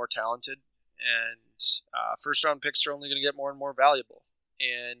get more and more talented, and first round picks are only going to get more and more valuable.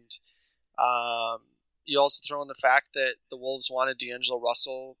 And you also throw in the fact that the Wolves wanted D'Angelo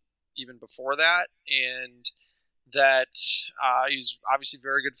Russell even before that, and that he's obviously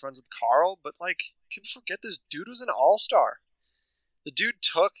very good friends with Carl, but like, people forget this dude was an all-star. The dude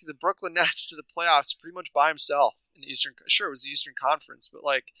took the Brooklyn Nets to the playoffs pretty much by himself in the Eastern. Sure, it was the Eastern Conference, but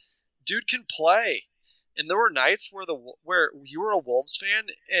like, dude can play. And there were nights where you were a Wolves fan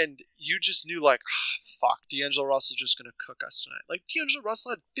and you just knew, like, fuck, D'Angelo Russell's just gonna cook us tonight. Like, D'Angelo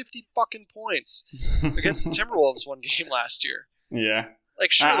Russell had 50 fucking points against the Timberwolves one game last year. Yeah.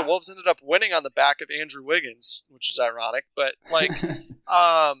 Like, sure, the Wolves ended up winning on the back of Andrew Wiggins, which is ironic, but like,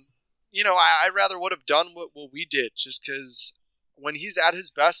 you know, I rather would have done what we did, just because when he's at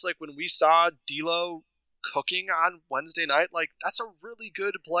his best, like when we saw D'Lo cooking on Wednesday night, like, that's a really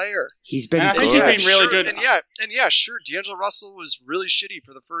good player. He's been I think he's been really good. And yeah, sure, D'Angelo Russell was really shitty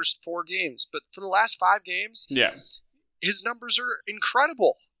for the first 4 games, but for the last 5 games, yeah, his numbers are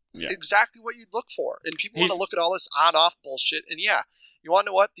incredible. Yeah. Exactly what you'd look for. And people want to look at all this on-off bullshit. And yeah, you want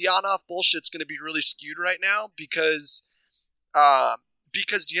to know what? The on-off bullshit's going to be really skewed right now because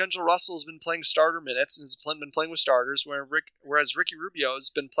D'Angelo Russell has been playing starter minutes and has been playing with starters, whereas Ricky Rubio has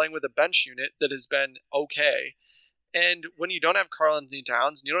been playing with a bench unit that has been okay. And when you don't have Karl-Anthony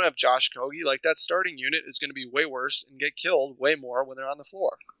Towns and you don't have Josh Okogie, like, that starting unit is going to be way worse and get killed way more when they're on the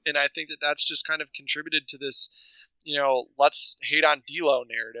floor. And I think that that's just kind of contributed to this, you know, let's hate on D'Lo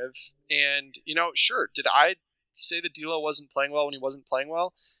narrative. And, you know, sure, did I say that D'Lo wasn't playing well when he wasn't playing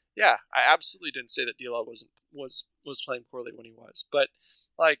well? Yeah, I absolutely didn't say that D'Lo was playing poorly when he was. But,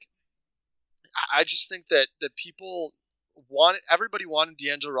 like, I just think that people everybody wanted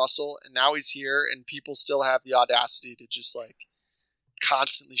D'Angelo Russell, and now he's here, and people still have the audacity to just, like,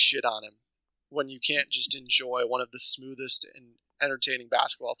 constantly shit on him when you can't just enjoy one of the smoothest and entertaining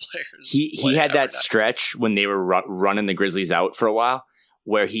basketball players. He had that stretch when they were running the Grizzlies out for a while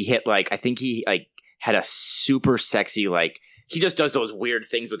where he hit, like, I think he, like, had a super sexy, like, he just does those weird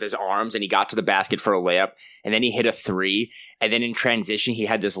things with his arms, and he got to the basket for a layup, and then he hit a 3, and then in transition, he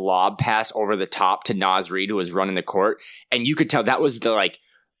had this lob pass over the top to Naz Reid, who was running the court, and you could tell that was the, like,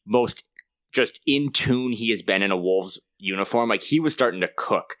 most just in tune he has been in a Wolves uniform. Like, he was starting to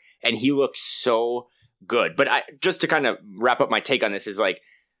cook, and he looked so good. But just to kind of wrap up my take on this is, like,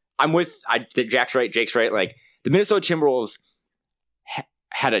 Jake's right, like, the Minnesota Timberwolves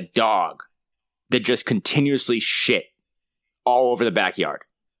had a dog that just continuously shit all over the backyard.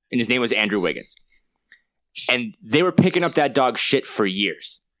 And his name was Andrew Wiggins. And they were picking up that dog shit for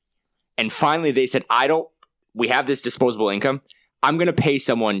years. And finally they said, we have this disposable income. I'm going to pay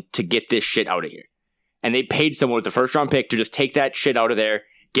someone to get this shit out of here. And they paid someone with the first round pick to just take that shit out of there,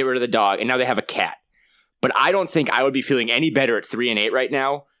 get rid of the dog, and now they have a cat. But I don't think I would be feeling any better at 3-8 right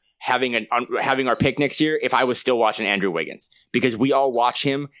now having our pick next year if I was still watching Andrew Wiggins, because we all watch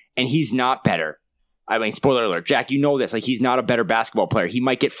him and he's not better. I mean, spoiler alert, Jack, you know this. Like, he's not a better basketball player. He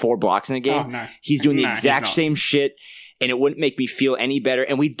might get 4 blocks in a game. Oh, no. He's doing the exact same shit, and it wouldn't make me feel any better.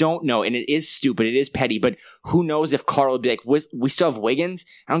 And we don't know, and it is stupid. It is petty, but who knows if Carl would be like, we still have Wiggins?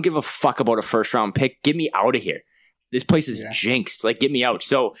 I don't give a fuck about a first-round pick. Get me out of here. This place is jinxed. Like, get me out.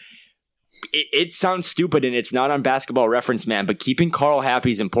 So it sounds stupid, and it's not on Basketball Reference, man, but keeping Carl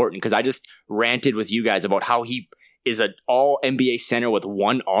happy is important, because I just ranted with you guys about how he is an all-NBA center with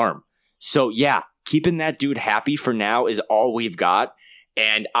one arm. So, yeah. Keeping that dude happy for now is all we've got.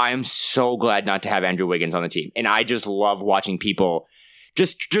 And I am so glad not to have Andrew Wiggins on the team. And I just love watching people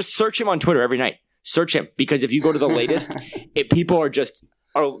just search him on Twitter every night. Search him. Because if you go to the latest, people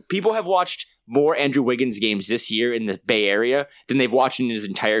have watched more Andrew Wiggins games this year in the Bay Area than they've watched in his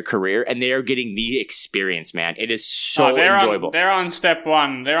entire career. And they are getting the experience, man. It is so enjoyable. They're on step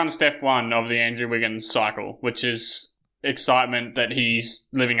one. They're on step one of the Andrew Wiggins cycle, which is excitement that he's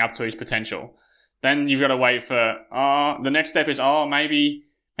living up to his potential. Then you've got to wait for, the next step is, maybe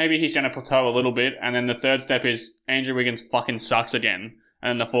he's going to plateau a little bit. And then the third step is Andrew Wiggins fucking sucks again.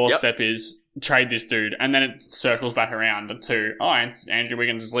 And the fourth step is trade this dude. And then it circles back around to, Andrew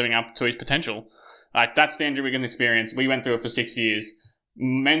Wiggins is living up to his potential. Like, that's the Andrew Wiggins experience. We went through it for 6 years.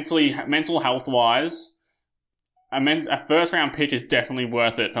 Mental health-wise, a first-round pick is definitely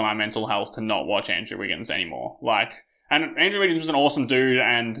worth it for my mental health to not watch Andrew Wiggins anymore. And Andrew Wiggins was an awesome dude,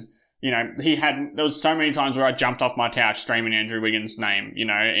 and there was so many times where I jumped off my couch screaming Andrew Wiggins' name,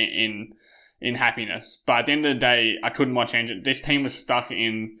 in happiness. But at the end of the day, I couldn't watch Andrew. This team was stuck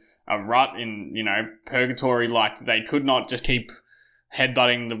in a rut, in, purgatory. Like, they could not just keep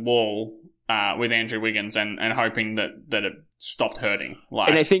headbutting the wall with Andrew Wiggins and hoping that it stopped hurting.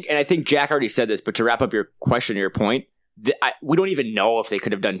 And I think Jack already said this, but to wrap up your question or your point, we don't even know if they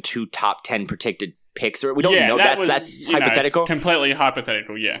could have done 2 top 10 protected picks, or we don't know. That's hypothetical. Completely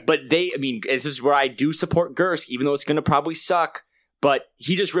hypothetical, yeah. But this is where I do support Gursk, even though it's going to probably suck. But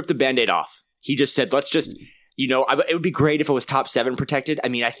he just ripped the Band-Aid off. He just said, let's just, it would be great if it was top 7 protected. I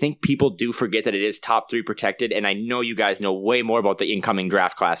mean, I think people do forget that it is top 3 protected, and I know you guys know way more about the incoming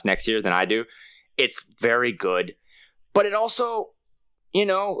draft class next year than I do. It's very good. But it also,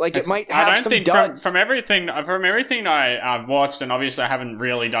 it might have some duds. From everything I've watched, and obviously I haven't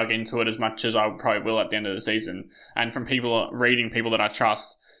really dug into it as much as I probably will at the end of the season, and from people that I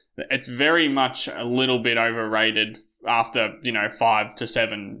trust, it's very much a little bit overrated after, 5 to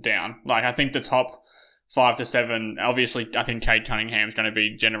 7 down. Like, I think the top 5 to 7, obviously I think Cade Cunningham's going to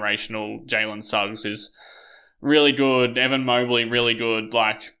be generational. Jalen Suggs is really good. Evan Mobley, really good.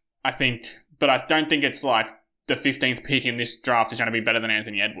 But I don't think it's like the 15th pick in this draft is going to be better than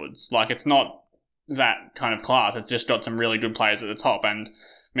Anthony Edwards. Like, it's not that kind of class. It's just got some really good players at the top, and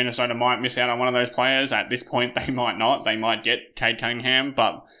Minnesota might miss out on one of those players. At this point, they might not. They might get Cade Cunningham,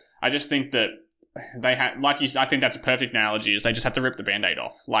 but I just think that they had, I think that's a perfect analogy, is they just had to rip the Band-Aid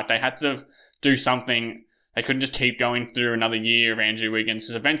off. Like, they had to do something. They couldn't just keep going through another year of Andrew Wiggins,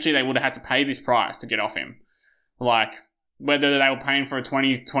 because eventually they would have had to pay this price to get off him. Like, whether they were paying for a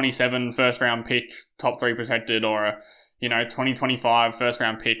 2027 first-round pick, top 3 protected, or a 2025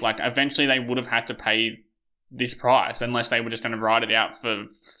 first-round pick, like, eventually they would have had to pay this price, unless they were just going to ride it out for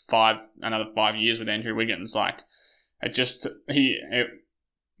another 5 years with Andrew Wiggins. Like, I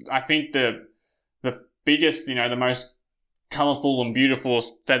think the biggest, the most colourful and beautiful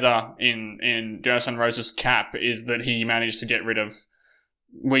feather in Gerson Rose's cap is that he managed to get rid of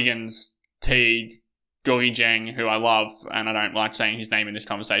Wiggins, Teague, Gorgie Jang, who I love, and I don't like saying his name in this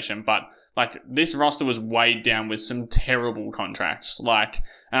conversation, but this roster was weighed down with some terrible contracts. And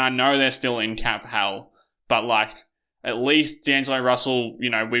I know they're still in cap hell, but at least D'Angelo Russell,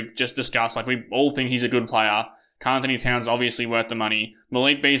 we've just discussed, we all think he's a good player. Karl-Anthony Towns obviously worth the money.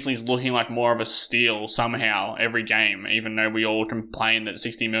 Malik Beasley's looking like more of a steal somehow every game, even though we all complained that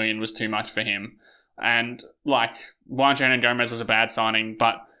 $60 million was too much for him. And Juan Gomez was a bad signing,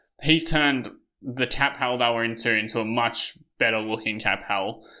 but he's turned the cap hell they were into a much better looking cap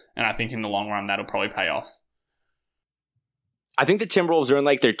hell, and I think in the long run that'll probably pay off. I think the Timberwolves are in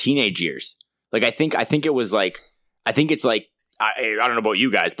their teenage years. I think it's I don't know about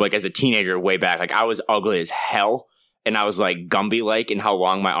you guys, but as a teenager way back, I was ugly as hell, and I was Gumby in how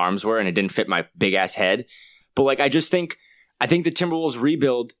long my arms were, and it didn't fit my big ass head. But I think the Timberwolves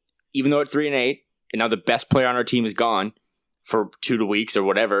rebuild, even though at 3-8, and now the best player on our team is gone for 2 weeks or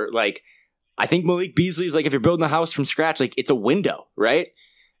whatever. I think Malik Beasley's if you're building a house from scratch, it's a window, right?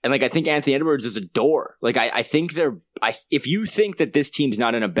 And I think Anthony Edwards is a door. I think if you think that this team's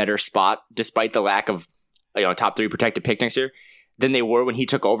not in a better spot despite the lack of top 3 protected pick next year, than they were when he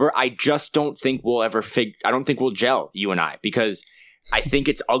took over. I just don't think we'll ever I don't think we'll gel, you and I, because I think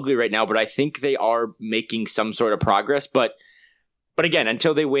it's ugly right now, but I think they are making some sort of progress. But again,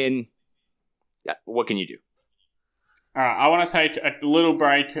 until they win, what can you do? All right, I want to take a little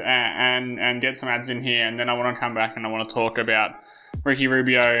break and get some ads in here, and then I want to come back and I want to talk about Ricky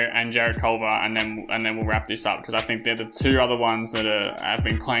Rubio and Jarrett Culver, and then we'll wrap this up, because I think they're the two other ones that have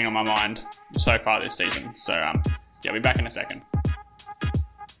been playing on my mind so far this season. So yeah, we'll be back in a second.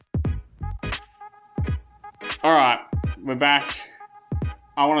 All right, we're back.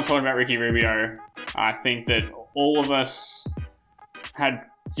 I want to talk about Ricky Rubio. I think that all of us had,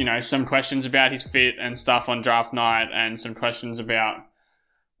 some questions about his fit and stuff on draft night, and some questions about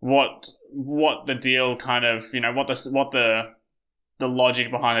what the deal kind of, what the logic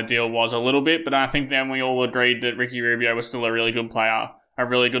behind the deal was a little bit. But I think then we all agreed that Ricky Rubio was still a really good player, a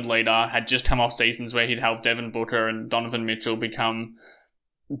really good leader, had just come off seasons where he'd helped Devin Booker and Donovan Mitchell become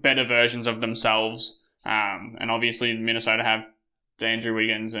better versions of themselves. And obviously Minnesota have Andrew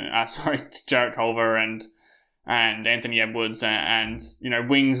Wiggins and Jarrett Culver and Anthony Edwards and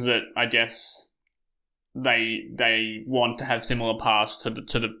wings that I guess they want to have similar paths to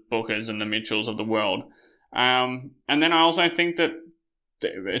the Bookers and the Mitchells of the world. And then I also think that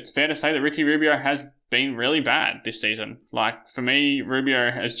it's fair to say that Ricky Rubio has been really bad this season. Like, for me,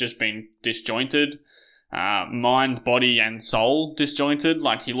 Rubio has just been disjointed, mind, body, and soul disjointed.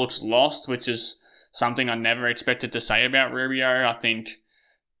 Like, he looks lost, which is something I never expected to say about Rubio. I think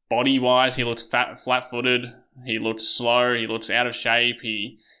body-wise, he looks flat-footed. He looks slow. He looks out of shape.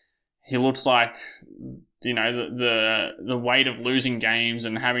 He looks like, the weight of losing games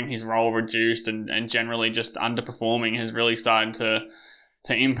and having his role reduced and generally just underperforming has really started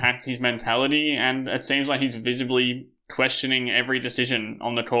to impact his mentality. And it seems like he's visibly questioning every decision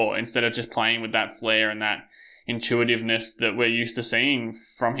on the court instead of just playing with that flair and that intuitiveness that we're used to seeing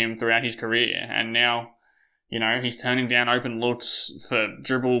from him throughout his career. And now, he's turning down open looks for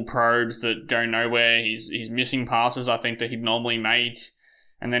dribble probes that go nowhere. He's missing passes I think that he'd normally make.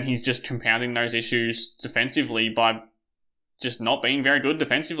 And then he's just compounding those issues defensively by just not being very good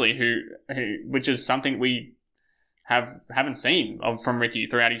defensively, which is something we haven't seen from Ricky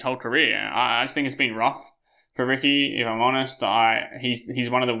throughout his whole career. I just think it's been rough for Ricky, if I'm honest. He's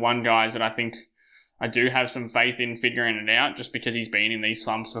one of the one guys that I think I do have some faith in figuring it out, just because he's been in these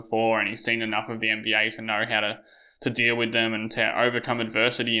slumps before and he's seen enough of the NBA to know how to deal with them and to overcome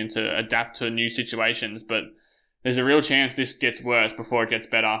adversity and to adapt to new situations. But there's a real chance this gets worse before it gets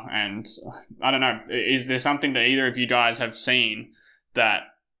better. And I don't know, is there something that either of you guys have seen that,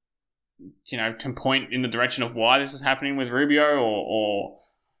 can point in the direction of why this is happening with Rubio, or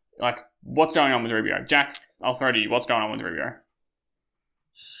like, what's going on with Rubio? Jack, I'll throw to you. What's going on with Rubio?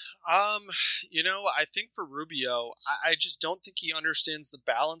 I think for Rubio, I just don't think he understands the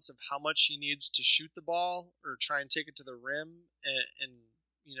balance of how much he needs to shoot the ball or try and take it to the rim and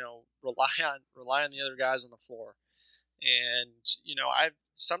rely on the other guys on the floor. And,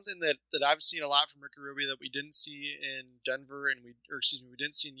 something that I've seen a lot from Ricky Rubio that we didn't see in Denver we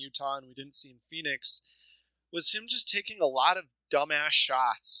didn't see in Utah and we didn't see in Phoenix was him just taking a lot of dumbass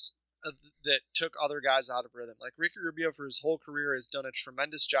shots that took other guys out of rhythm. Like, Ricky Rubio for his whole career has done a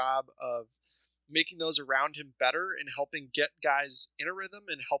tremendous job of making those around him better and helping get guys in a rhythm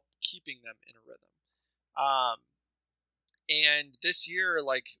and help keeping them in a rhythm. And this year,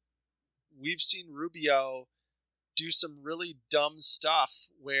 we've seen Rubio do some really dumb stuff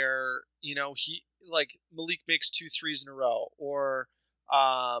where, Malik makes 2 threes in a row, or,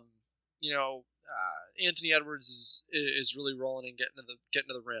 Anthony Edwards is really rolling and getting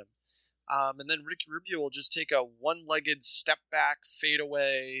to the rim. And then Ricky Rubio will just take a one-legged step back, fade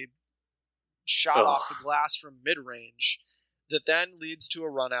away shot off the glass from mid-range that then leads to a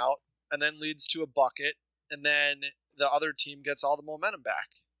run out and then leads to a bucket, and then the other team gets all the momentum back.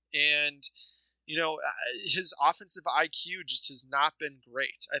 And his offensive IQ just has not been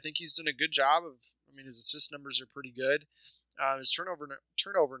great. I think he's done a good job his assist numbers are pretty good. His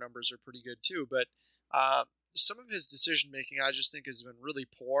turnover numbers are pretty good too, but some of his decision making I just think has been really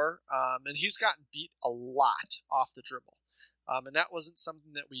poor. And he's gotten beat a lot off the dribble. And that wasn't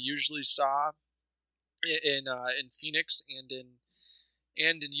something that we usually saw in Phoenix and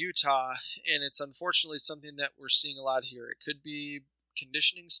in Utah. And it's unfortunately something that we're seeing a lot here. It could be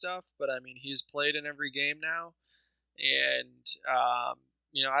conditioning stuff, but he's played in every game now. And,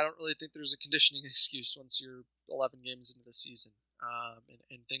 I don't really think there's a conditioning excuse once you're 11 games into the season.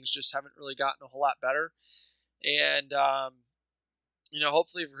 And things just haven't really gotten a whole lot better. And,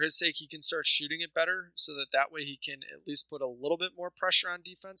 hopefully for his sake, he can start shooting it better so that way he can at least put a little bit more pressure on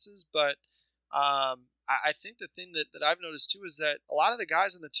defenses. But I think the thing that I've noticed too is that a lot of the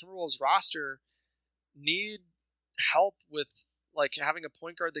guys in the Timberwolves roster need help with like having a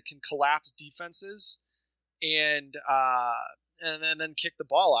point guard that can collapse defenses and then kick the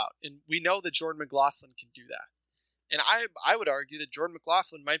ball out. And we know that Jordan McLaughlin can do that. And I would argue that Jordan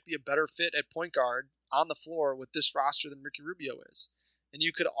McLaughlin might be a better fit at point guard on the floor with this roster than Ricky Rubio is. And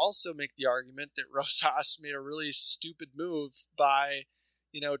you could also make the argument that Rosas made a really stupid move by,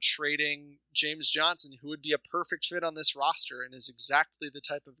 trading James Johnson, who would be a perfect fit on this roster and is exactly the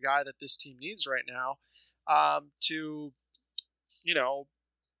type of guy that this team needs right now, to,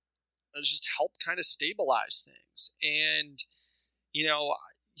 just help kind of stabilize things. And,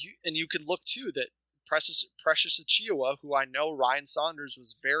 you could look too that Precious Achiuwa, who I know Ryan Saunders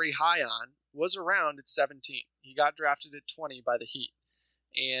was very high on, was around at 17. He got drafted at 20 by the Heat.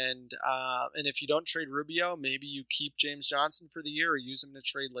 And if you don't trade Rubio, maybe you keep James Johnson for the year or use him to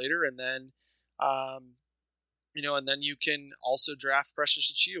trade later, and then and then you can also draft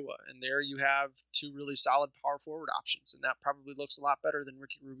Precious Achiuwa, and there you have two really solid power forward options, and that probably looks a lot better than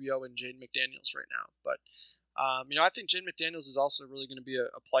Ricky Rubio and Jaden McDaniels right now. But I think Jaden McDaniels is also really going to be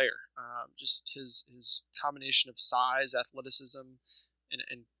a player. Just his combination of size, athleticism,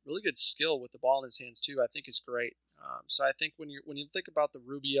 and really good skill with the ball in his hands too, I think is great. So I think when you think about the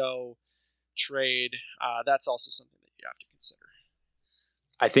Rubio trade, that's also something that you have to consider.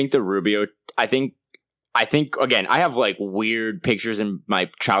 I think the Rubio, I think again, I have like weird pictures in my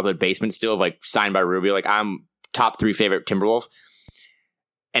childhood basement still of like signed by Rubio. Like I'm top 3 favorite Timberwolf.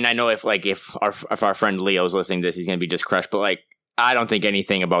 And I know if our friend Leo's listening to this, he's going to be just crushed. But like, I don't think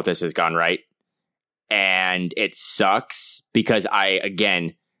anything about this has gone right. And it sucks because I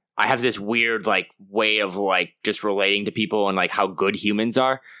have this weird like way of like just relating to people and like how good humans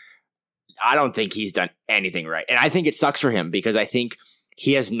are. I don't think he's done anything right. And I think it sucks for him because I think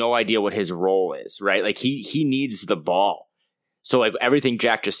he has no idea what his role is, right? Like he needs the ball. So like everything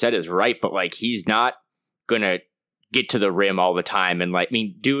Jack just said is right, but like he's not going to get to the rim all the time. And like, I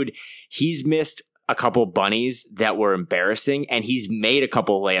mean, dude, he's missed a couple bunnies that were embarrassing and he's made a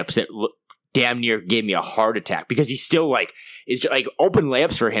couple layups that damn near gave me a heart attack because he's still like, it's just like open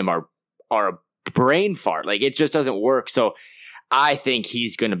layups for him are a brain fart. Like it just doesn't work. So I think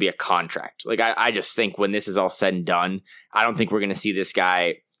he's going to be a contract. Like I just think when this is all said and done, I don't think we're going to see this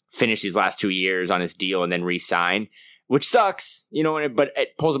guy finish these last 2 years on his deal and then re-sign, which sucks, but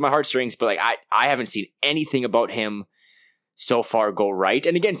it pulls at my heartstrings. But like I haven't seen anything about him so far go right.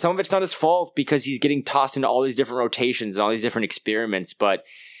 And again, some of it's not his fault because he's getting tossed into all these different rotations and all these different experiments, but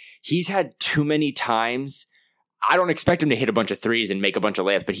he's had too many times. I don't expect him to hit a bunch of threes and make a bunch of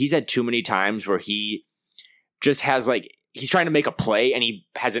layups, but he's had too many times where he just has like, he's trying to make a play and he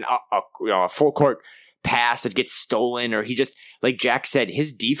has a full court pass that gets stolen, or he just, like Jack said,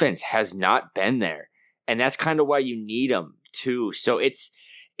 his defense has not been there. And that's kind of why you need him too. So it's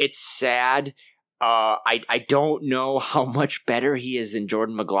sad. I don't know how much better he is than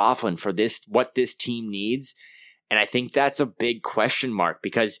Jordan McLaughlin for what this team needs. And I think that's a big question mark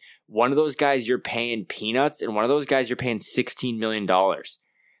because one of those guys you're paying peanuts and one of those guys you're paying $16 million.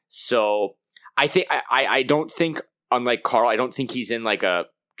 So I think I don't think, unlike Carl, I don't think he's in like a,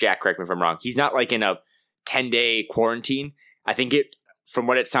 Jack, correct me if I'm wrong, he's not like in a 10-day quarantine. I think from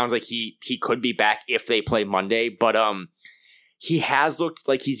what it sounds like, he could be back if they play Monday, but he has looked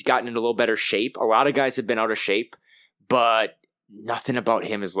like he's gotten in a little better shape. A lot of guys have been out of shape, but nothing about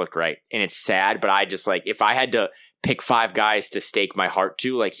him has looked right. And it's sad, but I just like, if I had to pick 5 guys to stake my heart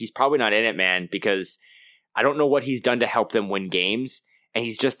to, like he's probably not in it, man, because I don't know what he's done to help them win games. And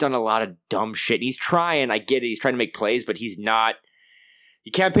he's just done a lot of dumb shit. And he's trying, I get it, he's trying to make plays, but he's not,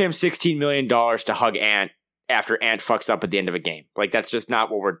 you can't pay him $16 million to hug Ant after Ant fucks up at the end of a game. Like that's just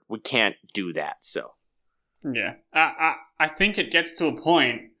not what we can't do that. So. Yeah. I think it gets to a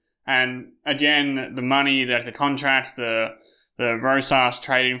point, and again, the money, the contracts, the Rosas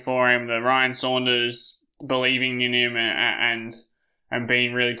trading for him, the Ryan Saunders believing in him and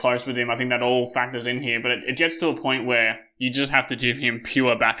being really close with him, I think that all factors in here. But it gets to a point where you just have to give him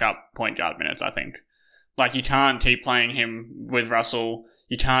pure backup point guard minutes, I think. Like, you can't keep playing him with Russell.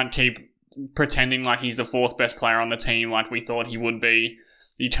 You can't keep pretending like he's the 4th best player on the team like we thought he would be.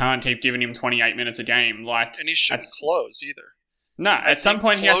 You can't keep giving him 28 minutes a game. Like, and he shouldn't close either. No, at some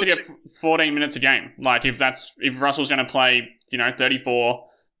point he has to get 14 minutes a game. Like, if Russell's going to play, 34,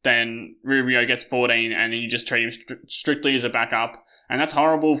 then Rubio gets 14, and then you just treat him strictly as a backup. And that's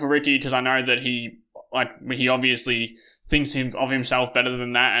horrible for Ricky because I know that he obviously thinks of himself better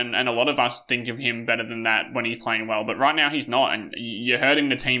than that, and a lot of us think of him better than that when he's playing well. But right now he's not, and you're hurting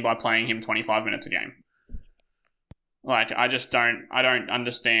the team by playing him 25 minutes a game. Like, I don't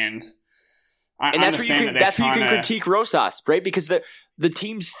understand And that's where you can critique Rosas, right? Because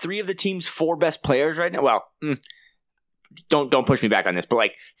three of the team's four best players right now. Well, don't push me back on this, but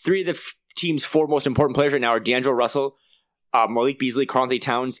like three of the team's four most important players right now are D'Angelo Russell, Malik Beasley, Karl-Anthony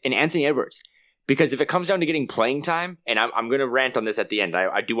Towns, and Anthony Edwards. Because if it comes down to getting playing time, and I'm going to rant on this at the end,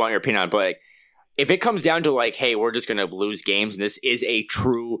 I do want your opinion on it, but like, if it comes down to like, hey, we're just going to lose games, and this is a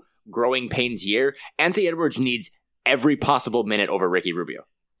true growing pains year, Anthony Edwards needs every possible minute over Ricky Rubio.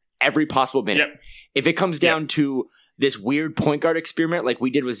 Every possible minute. Yep. If it comes down to this weird point guard experiment like we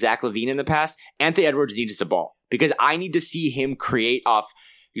did with Zach LaVine in the past, Anthony Edwards needs the ball. Because I need to see him create off,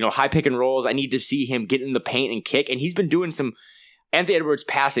 high pick and rolls. I need to see him get in the paint and kick. And he's been doing some... Anthony Edwards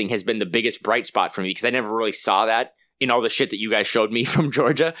passing has been the biggest bright spot for me because I never really saw that in all the shit that you guys showed me from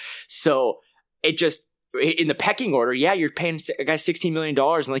Georgia. So it just, in the pecking order, yeah, you're paying a guy $16 million.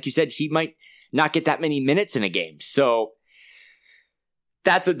 And like you said, he might not get that many minutes in a game. So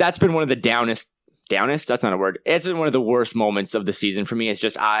that's been one of the downest, that's not a word. It's been one of the worst moments of the season for me. It's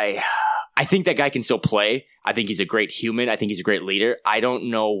just, I think that guy can still play. I think he's a great human. I think he's a great leader. I don't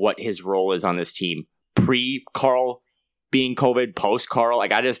know what his role is on this team. Pre-Karl being COVID, post-Karl,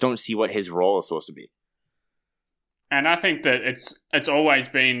 like I just don't see what his role is supposed to be. And I think that it's always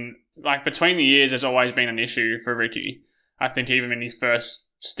been, like between the years, there's always been an issue for Ricky. I think even in his first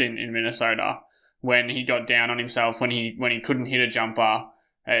stint in Minnesota, when he got down on himself, when he couldn't hit a jumper,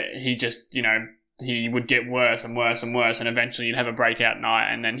 he just, he would get worse and worse and worse, and eventually he'd have a breakout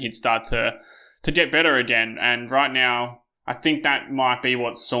night, and then he'd start to get better again. And right now, I think that might be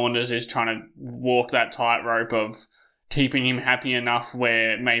what Saunders is trying to walk that tightrope of keeping him happy enough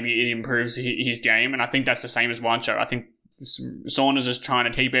where maybe it improves his game. And I think that's the same as Juancho. I think Saunders is trying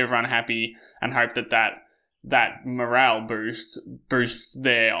to keep everyone happy and hope that morale boosts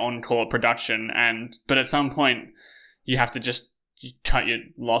their on-court production. But at some point, you have to just cut your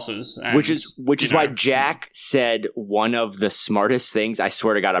losses. And, which is why Jack said one of the smartest things, I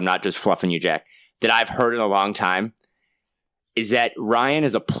swear to God, I'm not just fluffing you, Jack, that I've heard in a long time, is that Ryan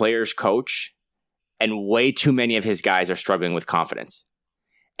is a player's coach, and way too many of his guys are struggling with confidence.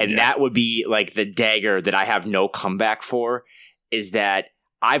 And that would be like the dagger that I have no comeback for, is that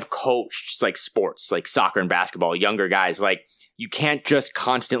I've coached like sports, like soccer and basketball, younger guys. Like you can't just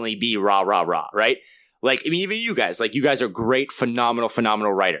constantly be rah, rah, rah, right? Like, I mean, even you guys are great,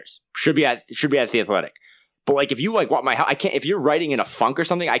 phenomenal writers. Should be at the Athletic. But like, if you like want my help, I can't, if you're writing in a funk or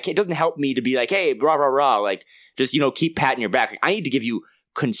something, it doesn't help me to be like, hey, rah, rah, rah. Like just, keep patting your back. Like, I need to give you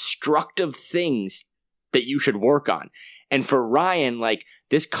constructive things that you should work on. And for Ryan, like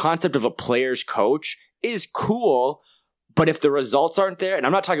this concept of a player's coach is cool, but if the results aren't there, and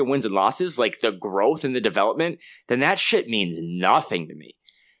I'm not talking wins and losses, like the growth and the development, then that shit means nothing to me.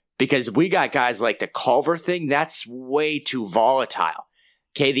 Because we got guys like the Culver thing, that's way too volatile.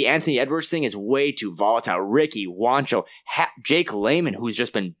 Okay, the Anthony Edwards thing is way too volatile. Ricky, Juancho, Jake Layman, who's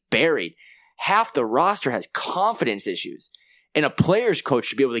just been buried. Half the roster has confidence issues. And a player's coach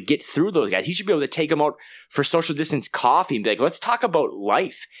should be able to get through those guys. He should be able to take them out for social distance coffee and be like, let's talk about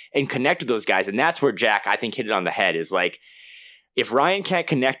life and connect with those guys. And that's where Jack, I think, hit it on the head, is like, if Ryan can't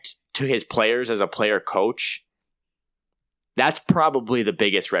connect to his players as a player coach, that's probably the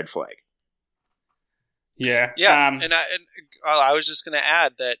biggest red flag. Yeah. Yeah. And I was just going to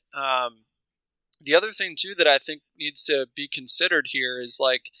add that the other thing, too, that I think needs to be considered here is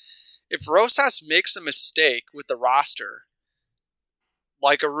like, if Rosas makes a mistake with the roster,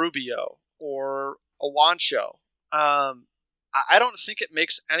 like a Rubio or a Juancho, I don't think it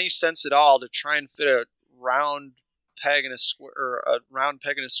makes any sense at all to try and fit a round peg in a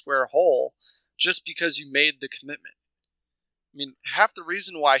square hole just because you made the commitment. I mean, half the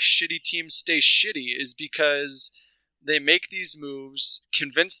reason why shitty teams stay shitty is because they make these moves,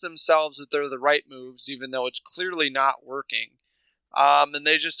 convince themselves that they're the right moves, even though it's clearly not working, and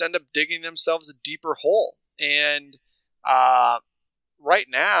they just end up digging themselves a deeper hole. And right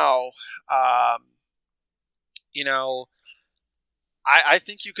now, I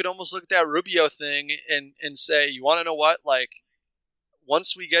think you could almost look at that Rubio thing and say, you want to know what? Like,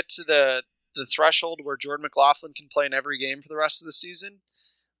 once we get to the threshold where Jordan McLaughlin can play in every game for the rest of the season,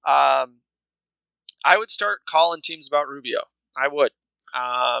 I would start calling teams about Rubio. I would.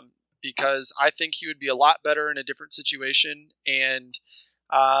 Because I think he would be a lot better in a different situation. And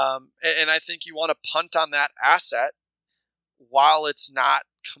I think you want to punt on that asset while it's not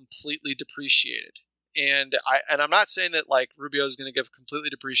completely depreciated. And I'm not saying that like Rubio is going to get completely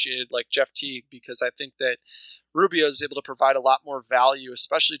depreciated like Jeff Teague, because I think that Rubio is able to provide a lot more value,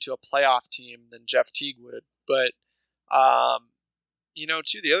 especially to a playoff team, than Jeff Teague would. But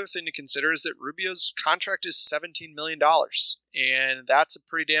too, the other thing to consider is that Rubio's contract is $17 million, and that's a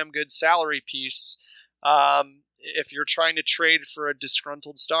pretty damn good salary piece. If you're trying to trade for a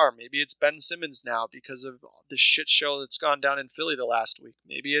disgruntled star, maybe it's Ben Simmons now because of the shit show that's gone down in Philly the last week.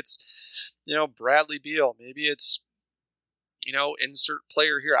 Maybe it's, Bradley Beal. Maybe it's, insert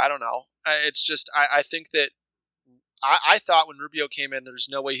player here. I don't know. It's just, I think that I thought when Rubio came in, there's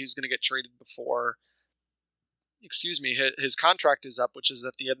no way he was going to get traded before, his contract is up, which is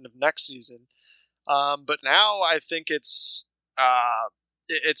at the end of next season. But now I think it's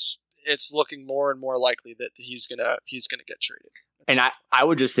looking more and more likely that he's gonna get traded. And I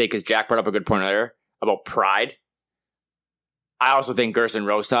would just say, because Jack brought up a good point earlier about pride, I also think Gerson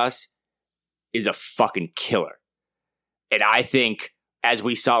Rosas is a fucking killer. And I think, as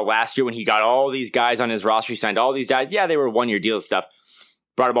we saw last year when he got all these guys on his roster, he signed all these guys. Yeah, they were one-year deal stuff.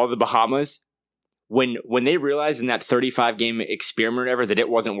 Brought them all to the Bahamas. When they realized in that 35-game experiment or whatever that it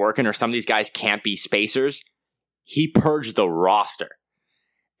wasn't working, or some of these guys can't be spacers, he purged the roster.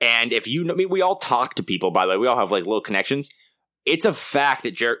 And if we all talk to people, by the way, we all have like little connections. It's a fact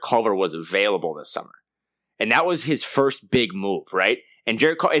that Jarrett Culver was available this summer. And that was his first big move, right? And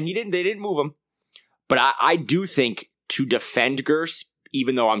they didn't move him. But I do think, to defend Gers,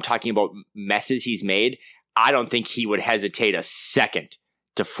 even though I'm talking about messes he's made, I don't think he would hesitate a second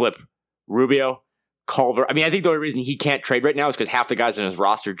to flip Rubio, Culver. I mean, I think the only reason he can't trade right now is because half the guys on his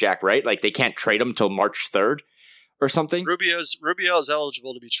roster, Jack, right? Like, they can't trade him until March 3rd or something. Rubio is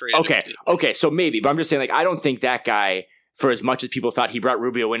eligible to be traded. Okay, so maybe. But I'm just saying, like, I don't think that guy, for as much as people thought he brought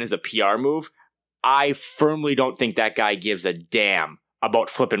Rubio in as a PR move, I firmly don't think that guy gives a damn about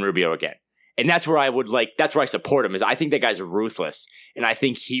flipping Rubio again. And that's where that's where I support him, is I think that guy's ruthless. And I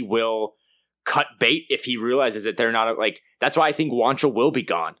think he will cut bait if he realizes that they're not, like, that's why I think Juancho will be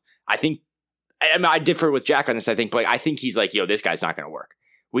gone. I differ with Jack on this, I think, but I think he's like, this guy's not going to work.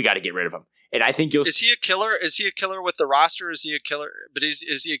 We got to get rid of him. And I think Is he a killer? Is he a killer with the roster? Is he a killer? But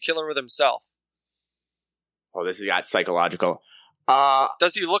is he a killer with himself? Oh, this has got psychological.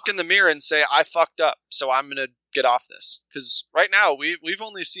 Does he look in the mirror and say, I fucked up, so I'm going to get off this? Because right now, we've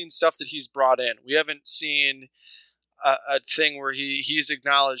only seen stuff that he's brought in. We haven't seen a thing where he's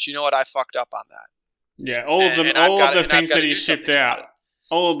acknowledged, you know what, I fucked up on that. Yeah, all of the things that he shipped out.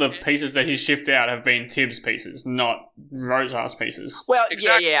 All of the pieces that he's shipped out have been Tibbs pieces, not Rosas pieces. Well,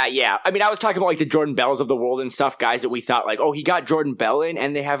 exactly. Yeah. I mean, I was talking about like the Jordan Bells of the world and stuff, guys that we thought like, oh, he got Jordan Bell in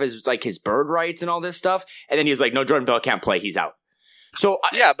and they have his bird rights and all this stuff. And then he was like, no, Jordan Bell can't play. He's out. So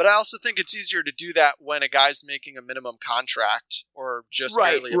yeah, but I also think it's easier to do that when a guy's making a minimum contract or just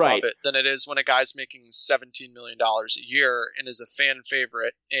barely above it than it is when a guy's making $17 million a year and is a fan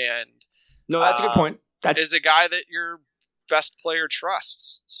favorite. And no, that's a good point. Is a guy that your best player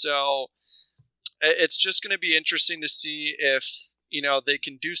trusts. So it's just going to be interesting to see if they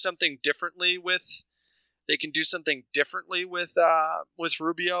can do something differently with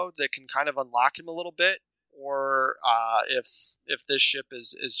Rubio that can kind of unlock him a little bit, or if this ship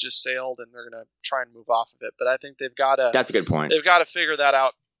is just sailed and they're going to try and move off of it. But I think they've got to. That's a good point. They've got to figure that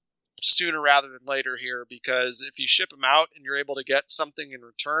out sooner rather than later here, because if you ship him out and you're able to get something in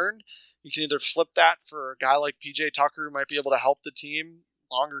return, you can either flip that for a guy like PJ Tucker who might be able to help the team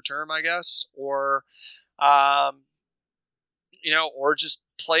longer term, I guess, or or just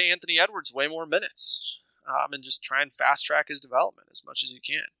play Anthony Edwards way more minutes and just try and fast track his development as much as you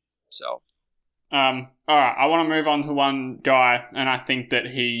can. So, all right, I want to move on to one guy, and I think that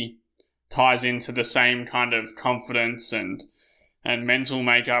he ties into the same kind of confidence and mental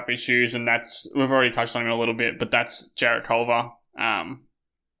makeup issues, and we've already touched on him a little bit, but that's Jarrett Culver.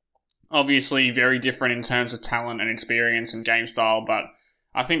 Obviously very different in terms of talent and experience and game style, but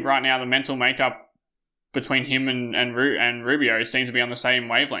I think right now the mental makeup between him and Rubio seems to be on the same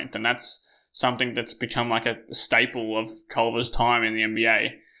wavelength, and that's something that's become like a staple of Culver's time in the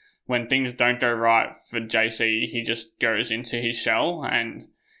NBA. When things don't go right for JC, he just goes into his shell, and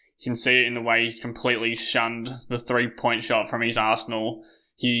you can see it in the way he's completely shunned the three-point shot from his arsenal.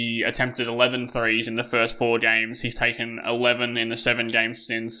 He attempted 11 threes in the first 4 games. He's taken 11 in the 7 games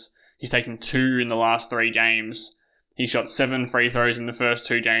since. He's taken 2 in the last 3 games. He shot 7 free throws in the first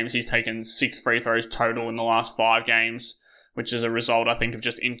 2 games. He's taken 6 free throws total in the last 5 games, which is a result, I think, of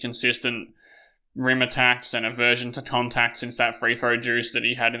just inconsistent rim attacks and aversion to contact since that free throw juice that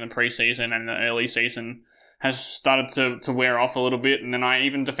he had in the preseason and the early season has started to wear off a little bit. And then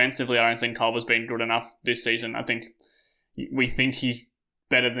even defensively, I don't think Culver's been good enough this season. I think we think he's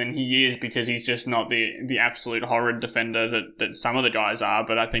better than he is because he's just not the absolute horrid defender that some of the guys are,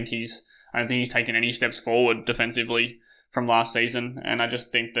 but I don't think he's taken any steps forward defensively from last season, and I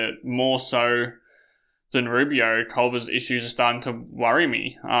just think that more so than Rubio, Culver's issues are starting to worry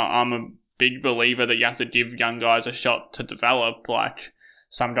me. I'm a big believer that you have to give young guys a shot to develop. Like,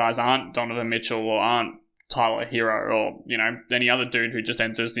 some guys aren't Donovan Mitchell or aren't Tyler Hero or, any other dude who just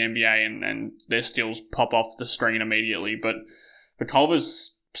enters the NBA and their skills pop off the screen immediately. But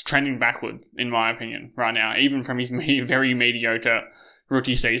Culver's trending backward, in my opinion, right now, even from his very mediocre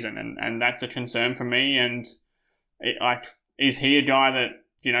rookie season. And that's a concern for me. And is he a guy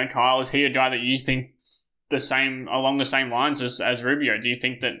that, Kyle, is he a guy that you think along the same lines as Rubio? Do you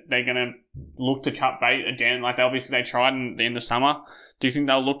think that they're going to look to cut bait again? Like, obviously they tried in the summer. Do you think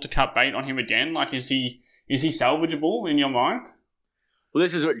they'll look to cut bait on him again? Like, is he salvageable in your mind? Well,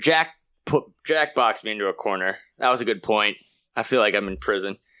 this is what Jack boxed me into a corner. That was a good point. I feel like I'm in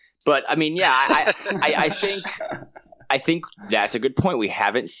prison. But I mean, yeah, I think that's a good point. We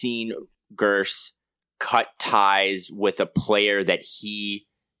haven't seen Gers cut ties with a player that he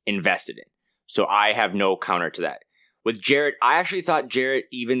invested in. So I have no counter to that. With Jarrett, I actually thought Jarrett,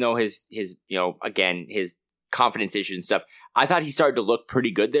 even though his again, his confidence issues and stuff, I thought he started to look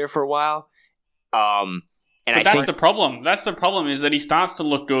pretty good there for a while. But that's the problem. That's the problem, is that he starts to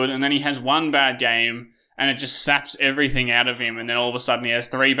look good and then he has one bad game and it just saps everything out of him. And then all of a sudden he has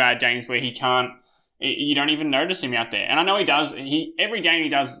 3 bad games where he can't, you don't even notice him out there. And I know he does, every game he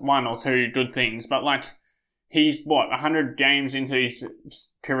does 1 or 2 good things, but like, he's 100 games into his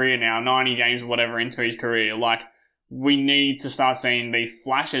career now, 90 games or whatever into his career. Like, we need to start seeing these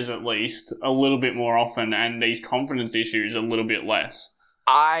flashes at least a little bit more often and these confidence issues a little bit less.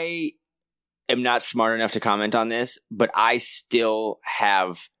 I am not smart enough to comment on this, but I still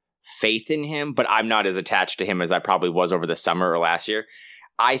have faith in him, but I'm not as attached to him as I probably was over the summer or last year.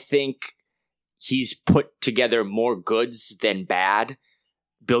 I think he's put together more goods than bad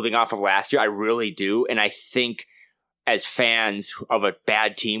building off of last year. I really do. And I think as fans of a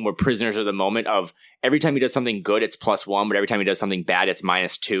bad team, we're prisoners of the moment of every time he does something good, it's +1, but every time he does something bad, it's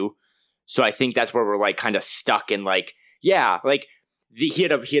 -2. So I think that's where we're like kind of stuck in like, yeah, like he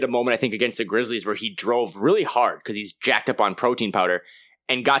had a moment, I think, against the Grizzlies where he drove really hard because he's jacked up on protein powder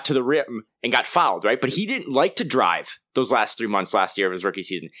and got to the rim and got fouled, right? But he didn't like to drive those last 3 months last year of his rookie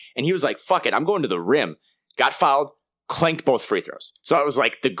season. And he was like, fuck it, I'm going to the rim. Got fouled, clanked both free throws. So it was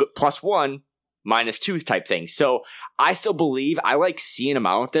like the +1, -2 type thing. So I still believe, I like seeing him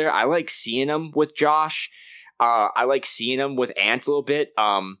out there. I like seeing him with Josh. I like seeing him with Ant a little bit.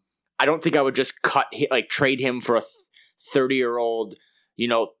 I don't think I would just trade him for a 30-year-old,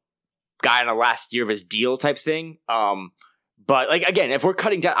 guy on the last year of his deal type thing. But like, again, if we're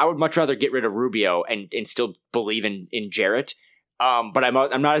cutting down, I would much rather get rid of Rubio and still believe in Jarrett. But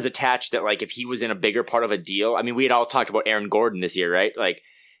I'm not as attached that like if he was in a bigger part of a deal. I mean, we had all talked about Aaron Gordon this year, right? Like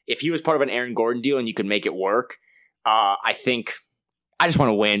if he was part of an Aaron Gordon deal and you could make it work, I think I just want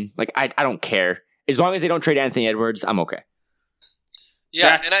to win. Like I don't care as long as they don't trade Anthony Edwards. I'm okay.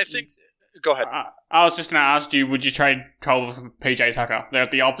 Yeah, Jack, and I think. Go ahead. I was just going to ask you: would you trade Culver for PJ Tucker? They're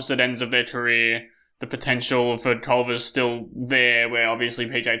at the opposite ends of their career. The potential for Culver's still there, where obviously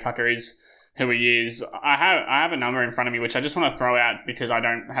PJ Tucker is who he is. I have a number in front of me which I just want to throw out because I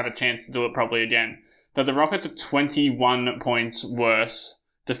don't have a chance to do it properly again. That the Rockets are 21 points worse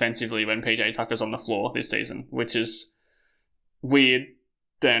defensively when PJ Tucker's on the floor this season, which is weird.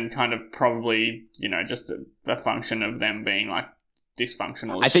 Then kind of probably just a function of them being like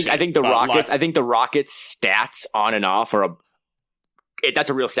dysfunctional. I think the Rockets stats on and off are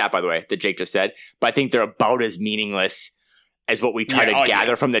that's a real stat, by the way, that Jake just said. But I think they're about as meaningless as what we try to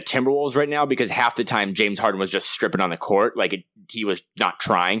gather from the Timberwolves right now, because half the time James Harden was just stripping on the court. Like he was not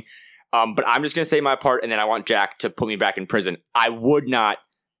trying. But I'm just going to say my part, and then I want Jack to put me back in prison. I would not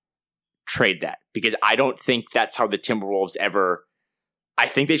trade that because I don't think that's how the Timberwolves ever. I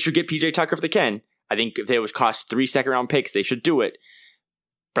think they should get PJ Tucker if they can. I think if they was cost 3 second-round picks, they should do it.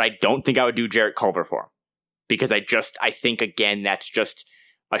 But I don't think I would do Jarrett Culver for him. Because I think, again, that's just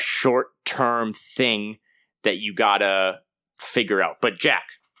a short-term thing that you gotta figure out. But Jack,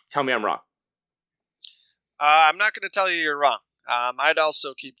 tell me I'm wrong. I'm not going to tell you you're wrong. I'd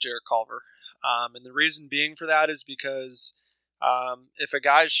also keep Jarrett Culver. And the reason being for that is because if a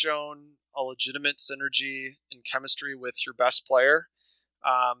guy's shown a legitimate synergy and chemistry with your best player,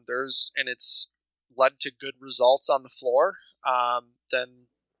 and it's led to good results on the floor, then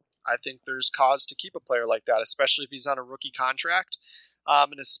I think there's cause to keep a player like that, especially if he's on a rookie contract,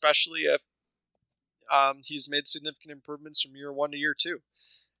 and especially if he's made significant improvements from year 1 to year 2.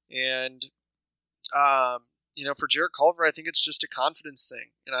 And, for Jarrett Culver, I think it's just a confidence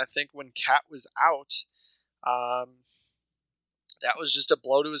thing. And I think when Cat was out, that was just a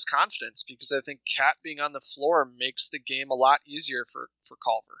blow to his confidence, because I think Cat being on the floor makes the game a lot easier for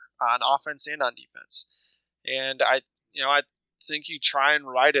Culver on offense and on defense. And I think you try and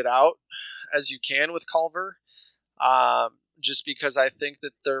ride it out as you can with Culver. Just because I think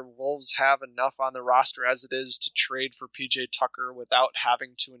that their Wolves have enough on the roster as it is to trade for PJ Tucker without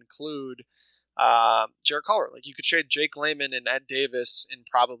having to include Jarrett Culver. Like, you could trade Jake Layman and Ed Davis in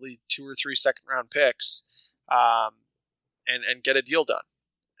probably 2 or 3 second round picks, and get a deal done.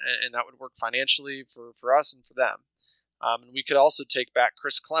 And that would work financially for us and for them. And we could also take back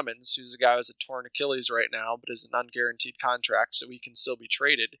Chris Clemens, who's a guy who has a torn Achilles right now, but is an unguaranteed contract, so he can still be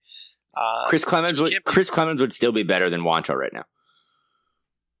traded. Chris Clemens would still be better than Juancho right now.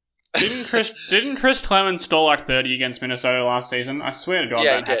 Didn't Chris Clemens score like 30 against Minnesota last season? I swear to God,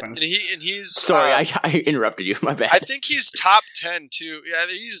 yeah, that he happened. Did. And he's sorry, I interrupted you. My bad. I think he's top 10 too. Yeah,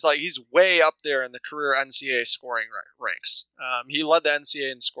 he's way up there in the career NCAA scoring ranks. He led the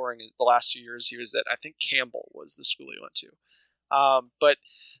NCAA in scoring the last 2 years. He was at, I think, Campbell was the school he went to. But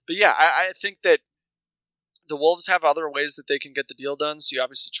yeah, I think that the Wolves have other ways that they can get the deal done. So you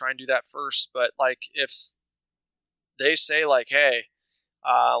obviously try and do that first. But like, if they say like, hey,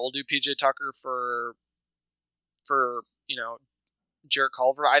 we'll do PJ Tucker for Jarrett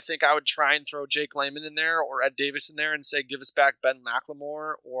Culver, I think I would try and throw Jake Layman in there or Ed Davis in there and say, give us back Ben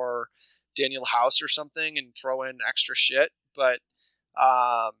McLemore or Daniel House or something and throw in extra shit. But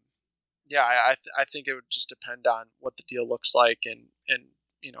yeah, I think it would just depend on what the deal looks like and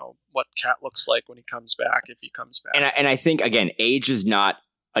what Cat looks like when he comes back, if he comes back. And I think, again, age is not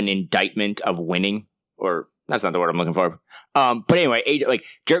an indictment of winning, or that's not the word I'm looking for. But anyway, age, like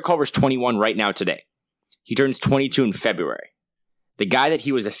Jarrett Culver's 21 right now today. He turns 22 in February. The guy that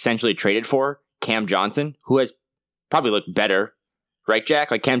he was essentially traded for, Cam Johnson, who has probably looked better, right,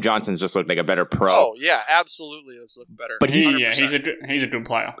 Jack? Like, Cam Johnson's just looked like a better pro. Oh yeah, absolutely, has looked better. But he's a good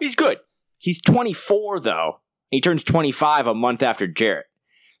player. He's good. He's 24 though. He turns 25 a month after Jarrett.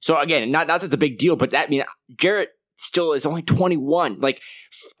 So again, not that it's a big deal, but Jarrett still is only 21. Like,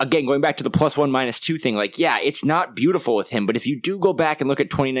 again, going back to the +1 - 2 thing, like, yeah, it's not beautiful with him, but if you do go back and look at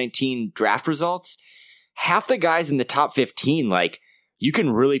 2019 draft results, half the guys in the top 15, like, you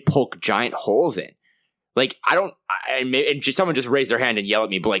can really poke giant holes in. Like, and someone just raised their hand and yell at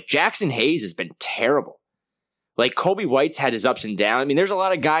me, but like, Jackson Hayes has been terrible. Like, Kobe White's had his ups and downs. I mean, there's a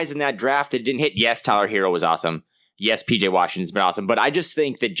lot of guys in that draft that didn't hit. Yes, Tyler Hero was awesome. Yes, PJ Washington's been awesome. But I just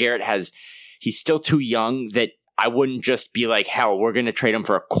think that Jarrett he's still too young that I wouldn't just be like, hell, we're going to trade him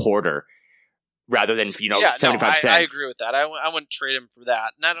for a quarter rather than, 75 cents. I agree with that. I wouldn't trade him for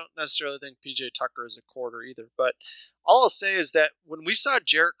that. And I don't necessarily think PJ Tucker is a quarter either. But all I'll say is that when we saw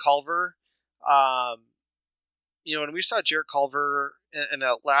Jarrett Culver, when we saw Jarrett Culver in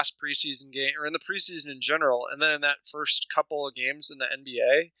that last preseason game, or in the preseason in general, and then in that first couple of games in the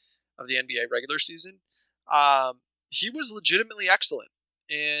NBA regular season, he was legitimately excellent.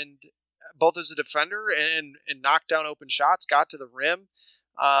 And both as a defender and knocked down open shots, got to the rim.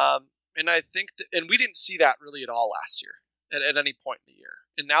 And I think and we didn't see that really at all last year at any point in the year.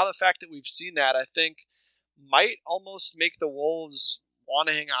 And now the fact that we've seen that, I think, might almost make the Wolves want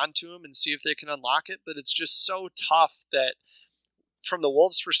to hang on to him and see if they can unlock it. But it's just so tough that from the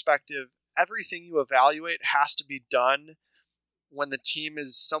Wolves' perspective, everything you evaluate has to be done when the team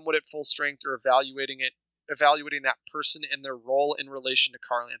is somewhat at full strength or evaluating that person and their role in relation to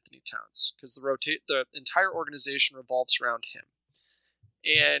Karl Anthony Towns, because the entire organization revolves around him.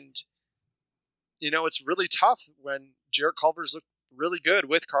 And it's really tough when Jarrett Culver's looked really good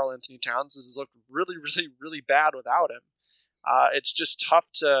with Karl Anthony Towns, has looked really, really, really bad without him. It's just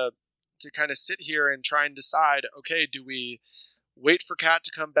tough to kind of sit here and try and decide, okay, do we wait for Cat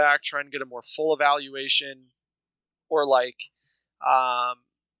to come back, try and get a more full evaluation, or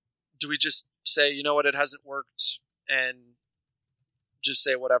do we just say, you know what, it hasn't worked, and just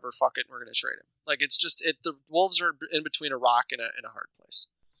say whatever, fuck it, and we're going to trade him? Like, it's just the Wolves are in between a rock and a hard place.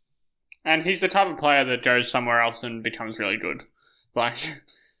 And he's the type of player that goes somewhere else and becomes really good. Like,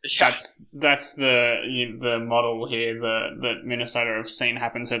 yeah. that's the model here that Minnesota have seen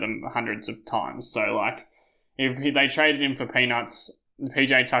happen to them hundreds of times. So, like, if they traded him for peanuts,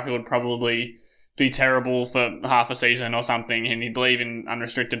 PJ Tucker would probably be terrible for half a season or something, and he'd leave in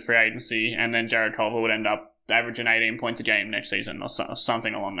unrestricted free agency, and then Jarrett Culver would end up averaging 18 points a game next season or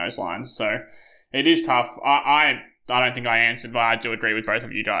something along those lines. So it is tough. I don't think I answered, but I do agree with both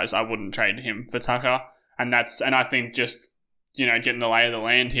of you guys. I wouldn't trade him for Tucker, and I think just getting the lay of the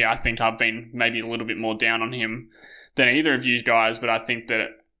land here, I think I've been maybe a little bit more down on him than either of you guys, but I think that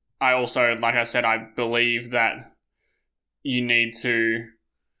I also, like I said, I believe that you need to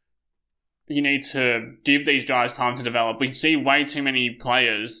give these guys time to develop. We see way too many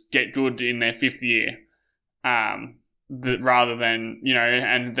players get good in their 5th year. rather than,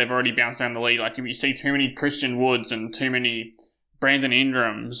 and they've already bounced down the league. Like, if you see too many Christian Woods and too many Brandon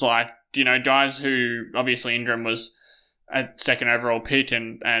Ingrams, like, guys who, obviously Ingram was a second overall pick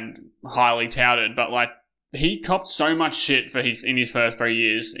and highly touted, but like, he copped so much shit in his first 3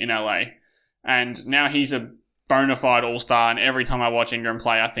 years in LA, and now he's a bona fide all-star, and every time I watch Ingram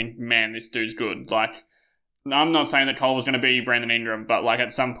play, I think, man, this dude's good. Like, I'm not saying that Culver's going to be Brandon Ingram, but like,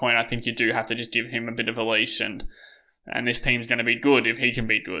 at some point, I think you do have to just give him a bit of a leash, and this team's going to be good if he can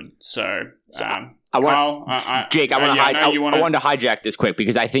be good. So Jake, I wanted to hijack this quick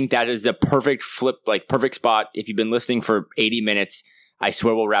because I think that is the perfect perfect spot. If you've been listening for 80 minutes, I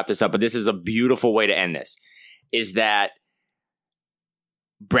swear we'll wrap this up, but this is a beautiful way to end this, is that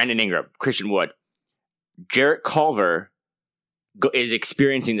Brandon Ingram, Christian Wood, Jarrett Culver is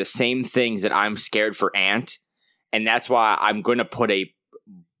experiencing the same things that I'm scared for Ant, and that's why I'm going to put a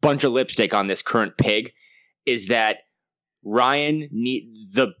bunch of lipstick on this current pig, is that Ryan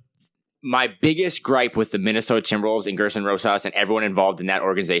my biggest gripe with the Minnesota Timberwolves and Gerson Rosas and everyone involved in that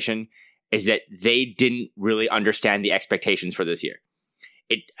organization is that they didn't really understand the expectations for this year.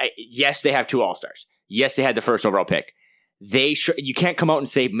 Yes, they have 2 All-Stars. Yes, they had the first overall pick. You can't come out and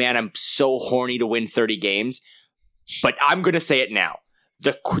say, man, I'm so horny to win 30 games. But I'm going to say it now.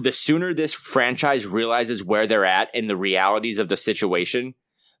 The sooner this franchise realizes where they're at and the realities of the situation,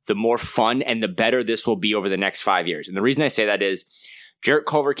 the more fun and the better this will be over the next 5 years. And the reason I say that is Jarrett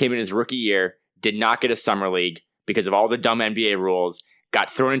Culver came in his rookie year, did not get a summer league because of all the dumb NBA rules, got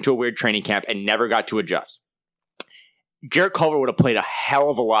thrown into a weird training camp, and never got to adjust. Jarrett Culver would have played a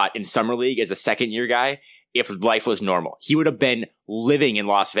hell of a lot in summer league as a second-year guy if life was normal. He would have been living in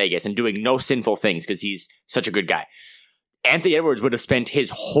Las Vegas and doing no sinful things because he's such a good guy. Anthony Edwards would have spent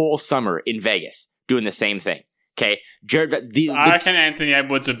his whole summer in Vegas doing the same thing. Okay, I reckon Anthony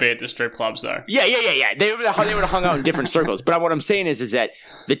Edwards would be at the strip clubs, though. Yeah. They would have hung out in different circles. But what I'm saying is that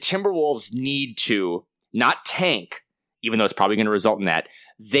the Timberwolves need to not tank, even though it's probably going to result in that.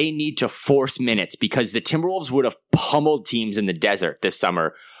 They need to force minutes because the Timberwolves would have pummeled teams in the desert this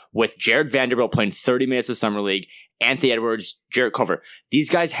summer with Jared Vanderbilt playing 30 minutes of summer league, Anthony Edwards, Jarrett Culver. These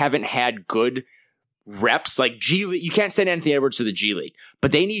guys haven't had good reps like G League. You can't send Anthony Edwards to the G League,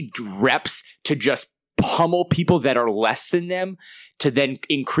 but they need reps to just pummel people that are less than them to then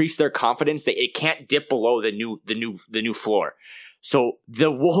increase their confidence. It can't dip below the new floor. So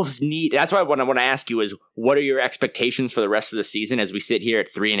the Wolves need. That's why what I want to ask you is, what are your expectations for the rest of the season as we sit here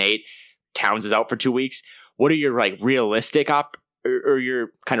at 3-8? Towns is out for 2 weeks. What are your realistic or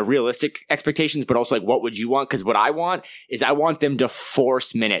your kind of realistic expectations? But also what would you want? Because what I want is I want them to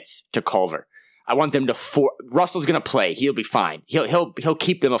force minutes to Culver. I want them to Russell's going to play. He'll be fine. He'll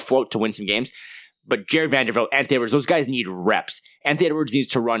keep them afloat to win some games. But Jared Vanderbilt, Anthony Edwards, those guys need reps. Anthony Edwards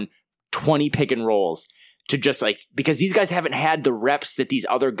needs to run 20 pick and rolls to just because these guys haven't had the reps that these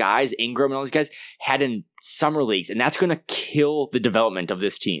other guys, Ingram and all these guys, had in summer leagues. And that's going to kill the development of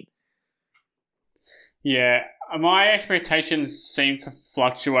this team. Yeah, my expectations seem to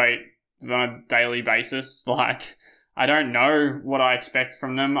fluctuate on a daily basis. I don't know what I expect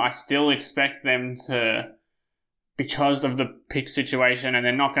from them. I still expect them to, because of the pick situation, and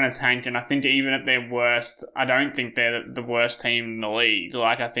they're not going to tank. And I think even at their worst, I don't think they're the worst team in the league.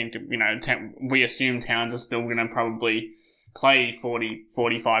 I think, we assume Towns are still going to probably play 40,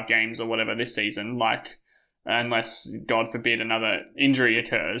 45 games or whatever this season, unless, God forbid, another injury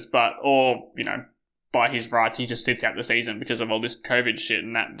occurs. By his rights, he just sits out the season because of all this COVID shit,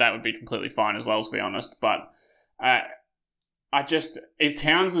 and that would be completely fine as well, to be honest. But if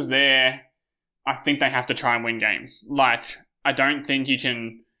Towns is there, I think they have to try and win games. I don't think you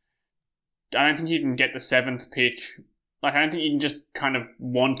can get the 7th pick. I don't think you can just kind of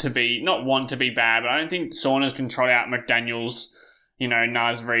not want to be bad, but I don't think Saunders can trot out McDaniels,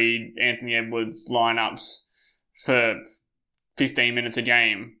 Naz Reid, Anthony Edwards lineups for 15 minutes a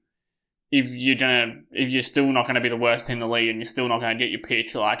game. If you're still not going to be the worst team in the league and you're still not going to get your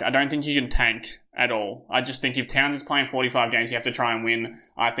pick, I don't think you can tank at all. I just think if Towns is playing 45 games, you have to try and win.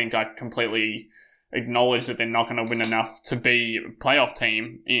 I think I completely acknowledge that they're not going to win enough to be a playoff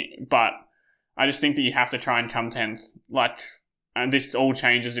team, but I just think that you have to try and come 10th. And this all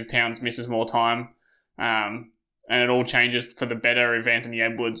changes if Towns misses more time, and it all changes for the better if Anthony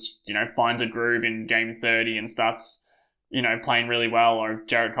Edwards, finds a groove in game 30 and starts, playing really well, or if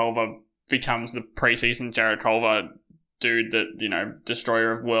Jarrett Culver becomes the preseason Jarrett Culver dude that,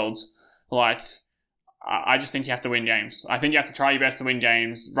 destroyer of worlds. I just think you have to win games. I think you have to try your best to win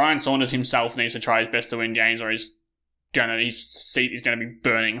games. Ryan Saunders himself needs to try his best to win games, or his seat is going to be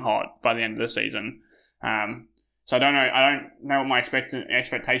burning hot by the end of the season. So So I don't know what my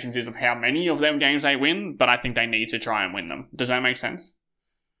expectations is of how many of them games they win, but I think they need to try and win them. Does that make sense?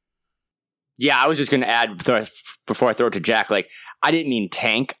 Yeah, I was just going to add before I throw it to Jack, like, I didn't mean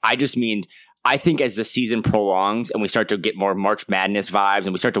tank. I just mean, I think as the season prolongs and we start to get more March Madness vibes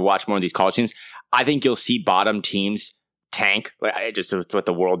and we start to watch more of these college teams, I think you'll see bottom teams tank. Like, it's what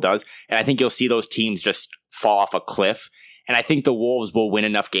the world does. And I think you'll see those teams just fall off a cliff. And I think the Wolves will win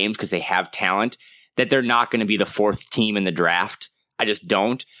enough games because they have talent that they're not going to be the fourth team in the draft. I just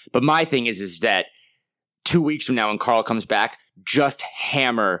don't. But my thing is that 2 weeks from now when Carl comes back, just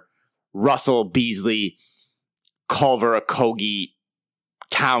hammer Russell, Beasley, Culver, Okogie,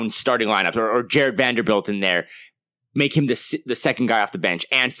 Towns starting lineups, or Jared Vanderbilt in there. Make him the second guy off the bench.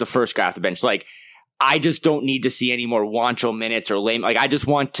 Ant's the first guy off the bench. Like, I just don't need to see any more Wancho minutes or lame. Like, I just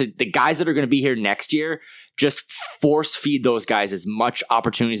want the guys that are going to be here next year, just force feed those guys as much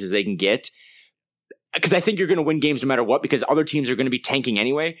opportunities as they can get. Because I think you're going to win games no matter what, because other teams are going to be tanking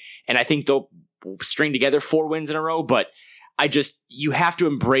anyway. And I think they'll string together 4 wins in a row. But you have to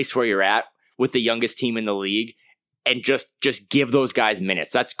embrace where you're at with the youngest team in the league and just give those guys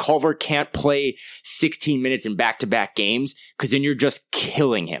minutes. That's Culver can't play 16 minutes in back-to-back games because then you're just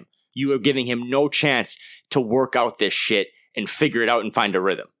killing him. You are giving him no chance to work out this shit and figure it out and find a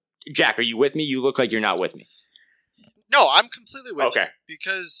rhythm. Jack, are you with me? You look like you're not with me. No, I'm completely with you.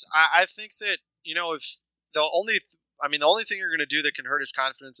 Because I think that, if the only thing you're going to do that can hurt his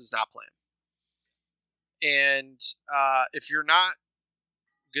confidence is not playing. And if you're not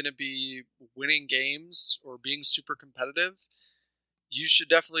going to be winning games or being super competitive, you should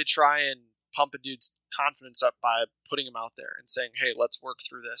definitely try and pump a dude's confidence up by putting him out there and saying, hey, let's work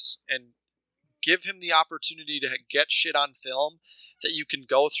through this. And give him the opportunity to get shit on film that you can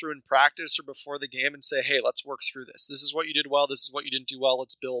go through in practice or before the game and say, hey, let's work through this. This is what you did well. This is what you didn't do well.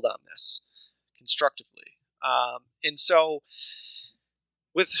 Let's build on this constructively. And so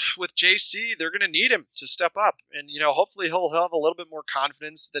with JC, they're going to need him to step up. And, hopefully he'll have a little bit more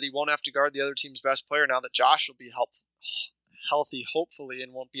confidence that he won't have to guard the other team's best player now that Josh will be healthy, hopefully,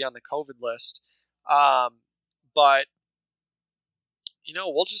 and won't be on the COVID list. But,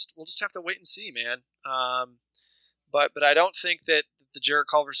 we'll just have to wait and see, man. But I don't think that the Jarrett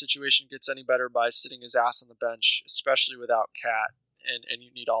Culver situation gets any better by sitting his ass on the bench, especially without Cat, and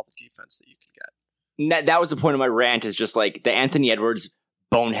you need all the defense that you can get. That was the point of my rant, is just like the Anthony Edwards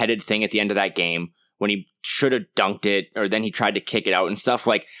boneheaded thing at the end of that game when he should have dunked it, or then he tried to kick it out and stuff.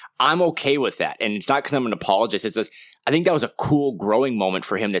 Like, I'm okay with that. And it's not because I'm an apologist. It's just, I think that was a cool growing moment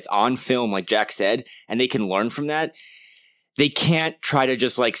for him that's on film, like Jack said, and they can learn from that. They can't try to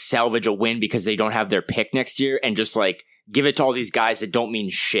just like salvage a win because they don't have their pick next year and just like give it to all these guys that don't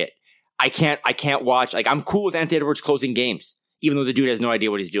mean shit. I can't watch, like, I'm cool with Anthony Edwards closing games, even though the dude has no idea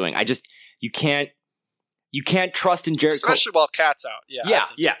what he's doing. You can't trust in Jared, especially while Cat's out.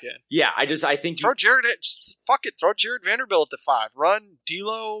 I think throw Jared. Fuck it, throw Jared Vanderbilt at the 5. Run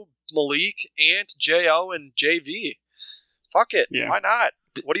D'Lo, Malik, Ant, Jo, and JV. Fuck it. Yeah. Why not?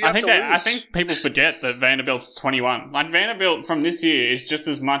 What do you have to lose? I think people forget that Vanderbilt's 21. Like, Vanderbilt from this year is just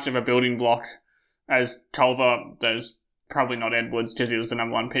as much of a building block as Culver. There's probably not Edwards because he was the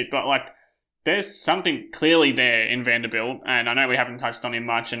number 1 pick, but like, there's something clearly there in Vanderbilt, and I know we haven't touched on him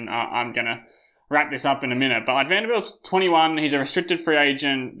much, and I'm gonna wrap this up in a minute, but like, Vanderbilt's 21, he's a restricted free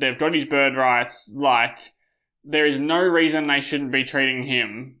agent, they've got his bird rights, like, there is no reason they shouldn't be treating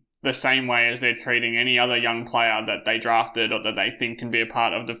him the same way as they're treating any other young player that they drafted or that they think can be a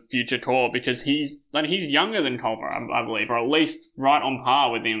part of the future core, because he's younger than Culver, I believe, or at least right on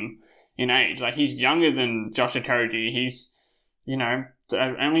par with him in age. Like, he's younger than Josh Okogie, he's,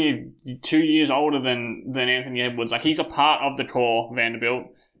 only 2 years older than Anthony Edwards. Like, he's a part of the core,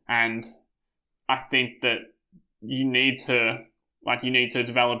 Vanderbilt, and I think that you need to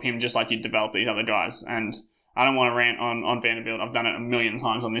develop him just like you develop these other guys. And I don't want to rant on Vanderbilt. I've done it a million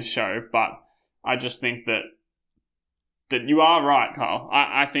times on this show, but I just think that you are right, Kyle.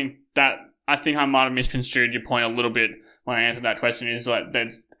 I think I might have misconstrued your point a little bit when I answered that question. Is like,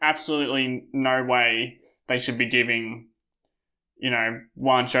 there's absolutely no way they should be giving,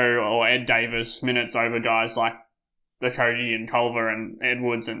 Wancho or Ed Davis minutes over guys like Okogie and Culver and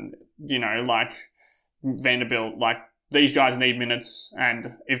Edwards and, like Vanderbilt. Like, these guys need minutes,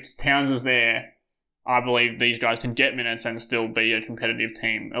 and if Towns is there, I believe these guys can get minutes and still be a competitive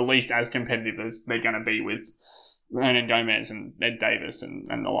team, at least as competitive as they're going to be with Hernan Gomez and Ed Davis and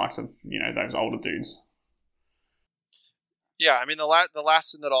the likes of, those older dudes. Yeah, I mean, the last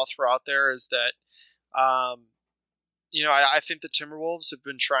thing that I'll throw out there is that, I think the Timberwolves have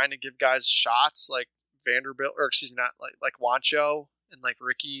been trying to give guys shots like Vanderbilt, or excuse me, not like Wancho and like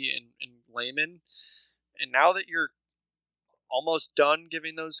Ricky and Layman. And now that you're almost done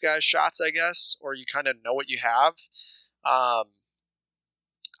giving those guys shots, I guess, or you kind of know what you have, I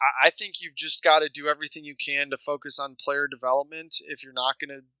think you've just got to do everything you can to focus on player development if you're not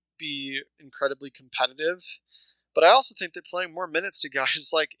going to be incredibly competitive. But I also think that playing more minutes to guys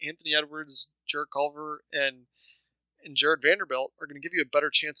like Anthony Edwards, Jarrett Culver, and Jared Vanderbilt are going to give you a better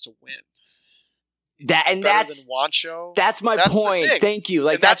chance to win. That's than Juancho. That's my point. Thank you.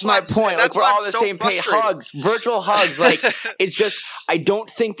 Like that's my point. Like we're all on the same page. Hugs, virtual hugs. Like it's just I don't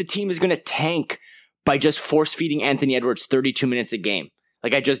think the team is going to tank by just force feeding Anthony Edwards 32 minutes a game.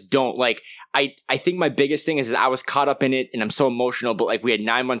 Like I just don't. Like I think my biggest thing is that I was caught up in it and I'm so emotional. But like we had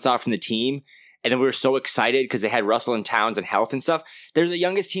 9 months off from the team, and then we were so excited because they had Russell and Towns and health and stuff. They're the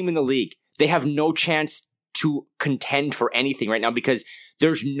youngest team in the league. They have no chance to contend for anything right now because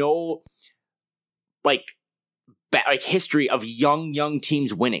there's no like history of young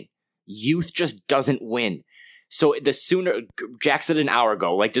teams winning. Youth just doesn't win. So the sooner, Jack said an hour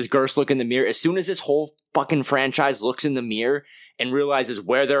ago, like does Gerst look in the mirror? As soon as this whole fucking franchise looks in the mirror and realizes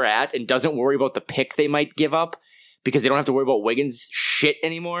where they're at and doesn't worry about the pick they might give up because they don't have to worry about Wiggins' shit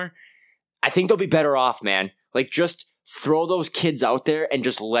anymore, I think they'll be better off, man. Like just throw those kids out there and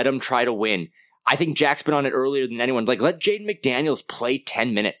just let them try to win. I think Jack's been on it earlier than anyone. Like let Jaden McDaniels play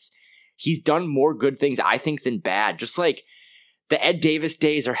 10 minutes. He's done more good things, I think, than bad. Just like the Ed Davis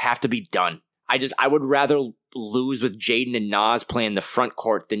days have to be done. I would rather lose with Jaden and Nas playing the front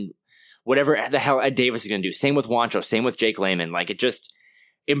court than whatever the hell Ed Davis is going to do. Same with Juancho, same with Jake Layman. Like it just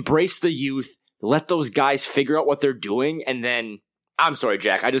embrace the youth, let those guys figure out what they're doing, and then I'm sorry,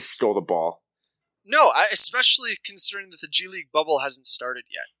 Jack, I just stole the ball. No, especially considering that the G League bubble hasn't started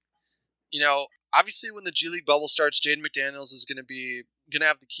yet. You know, obviously when the G League bubble starts, Jaden McDaniels is going to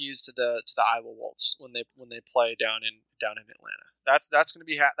have the keys to the Iowa Wolves when they play down in Atlanta. That's going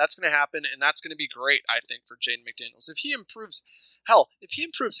to happen, and that's going to be great, I think, for Jaden McDaniels. If he improves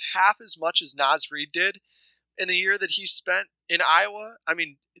half as much as Naz Reid did in the year that he spent in Iowa, I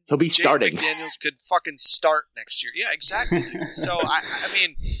mean, he'll be starting. McDaniels could fucking start next year. Yeah, exactly. Dude. So I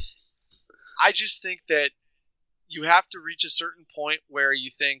mean, I just think that you have to reach a certain point where you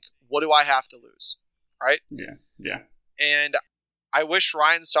think, what do I have to lose? Right? Yeah. And I wish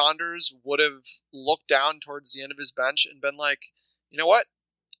Ryan Saunders would have looked down towards the end of his bench and been like, you know what?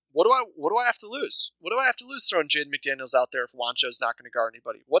 What do I have to lose? What do I have to lose throwing Jaden McDaniels out there if Juancho's not going to guard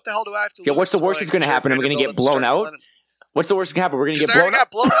anybody? What the hell do I have to lose? Yeah, what's the worst that's going to happen? Am I going to get blown out? What's the worst that can happen? We're going to get blown out? Because I already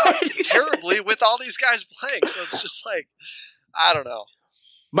got blown out terribly with all these guys playing. So it's just like, I don't know.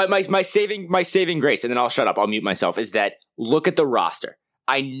 My saving grace, and then I'll shut up. I'll mute myself. Is that look at the roster.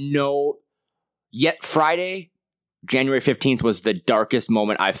 I know. Yet Friday, January 15th was the darkest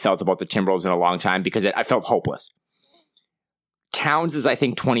moment I've felt about the Timberwolves in a long time because I felt hopeless. Towns is, I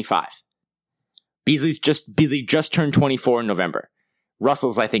think, 25. Beasley just turned 24 in November.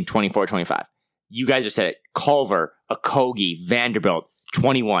 Russell's, I think, 24, 25. You guys just said it. Culver, Okogie, Vanderbilt,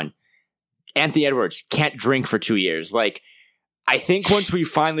 21. Anthony Edwards can't drink for 2 years. Like, I think once we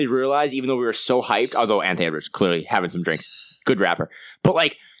finally realize, even though we were so hyped, although Anthony Edwards clearly having some drinks, good rapper, but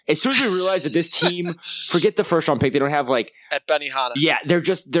like, as soon as we realize that this team, forget the first round pick, they don't have like at Benihana. Yeah,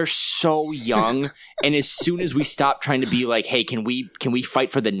 they're so young. And as soon as we stop trying to be like, hey, can we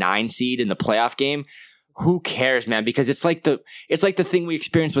fight for the 9 seed in the playoff game? Who cares, man? Because it's like the thing we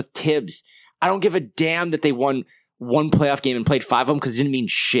experienced with Tibbs. I don't give a damn that they won one playoff game and played 5 of them because it didn't mean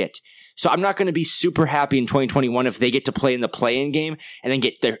shit. So I'm not going to be super happy in 2021 if they get to play in the play-in game and then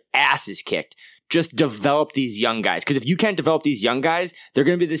get their asses kicked. Just develop these young guys. Because if you can't develop these young guys, they're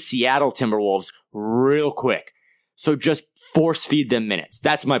going to be the Seattle Timberwolves real quick. So just force feed them minutes.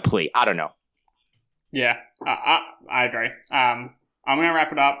 That's my plea. I don't know. Yeah, I agree. I'm going to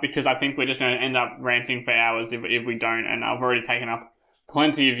wrap it up because I think we're just going to end up ranting for hours if we don't. And I've already taken up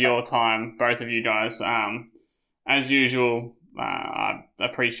plenty of your time, both of you guys. As usual, I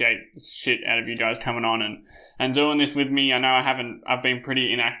appreciate the shit out of you guys coming on and doing this with me. I know I've been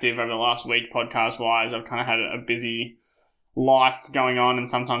pretty inactive over the last week podcast wise. I've kind of had a busy life going on and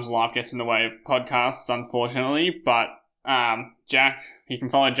sometimes life gets in the way of podcasts, unfortunately. But Jack, you can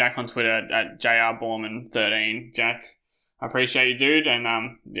follow Jack on Twitter at JRBorman13. Jack, I appreciate you, dude.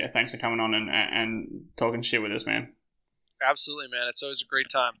 And yeah, thanks for coming on and talking shit with us, man. Absolutely, man. It's always a great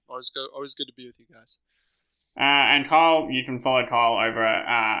time. Always good to be with you guys. And Kyle, you can follow Kyle over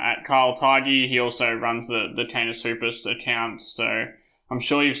at Kyle Tigey. He also runs the Canis Hoopus account, so I'm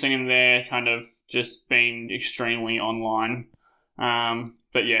sure you've seen him there, kind of just being extremely online.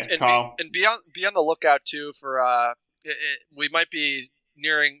 But yeah, and Kyle, be on the lookout too for we might be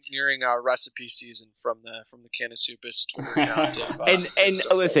nearing recipe season from the Canisupis Twitter account. And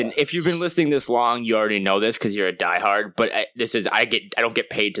listen, if you've been listening this long, you already know this because you're a diehard. But I don't get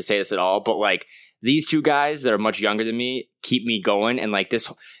paid to say this at all. But like these two guys that are much younger than me keep me going. And like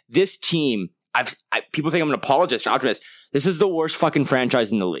this team, people think I'm an apologist or optimist. This is the worst fucking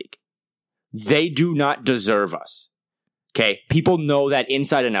franchise in the league. They do not deserve us. Okay, people know that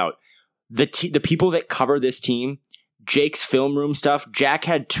inside and out. The people that cover this team. Jake's film room stuff. Jack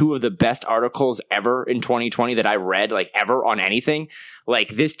had 2 of the best articles ever in 2020 that I read, like ever on anything. Like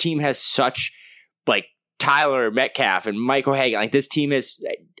this team has such like Tyler Metcalf and Mike O'Hagan. Like this team this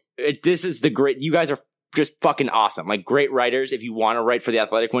is the great. You guys are just fucking awesome. Like great writers. If you want to write for The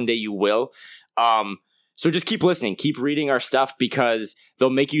Athletic one day, you will. So just keep listening, keep reading our stuff because they'll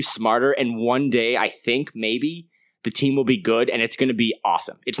make you smarter. And one day, I think maybe the team will be good and it's going to be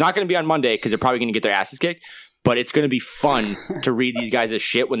awesome. It's not going to be on Monday because they're probably going to get their asses kicked. But it's going to be fun to read these guys as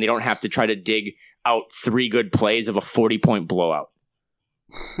shit when they don't have to try to dig out 3 good plays of a 40-point blowout.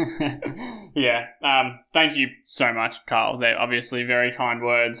 Yeah. Thank you so much, Carl. They're obviously very kind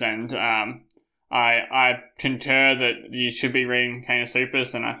words, and I concur that you should be reading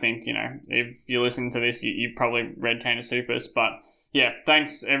Canisupis, and I think, if you listen to this, you've probably read Canisupis. But yeah,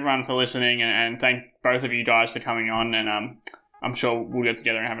 thanks everyone for listening, and thank both of you guys for coming on, and I'm sure we'll get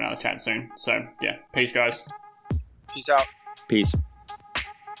together and have another chat soon. So yeah, peace guys. Peace out. Peace.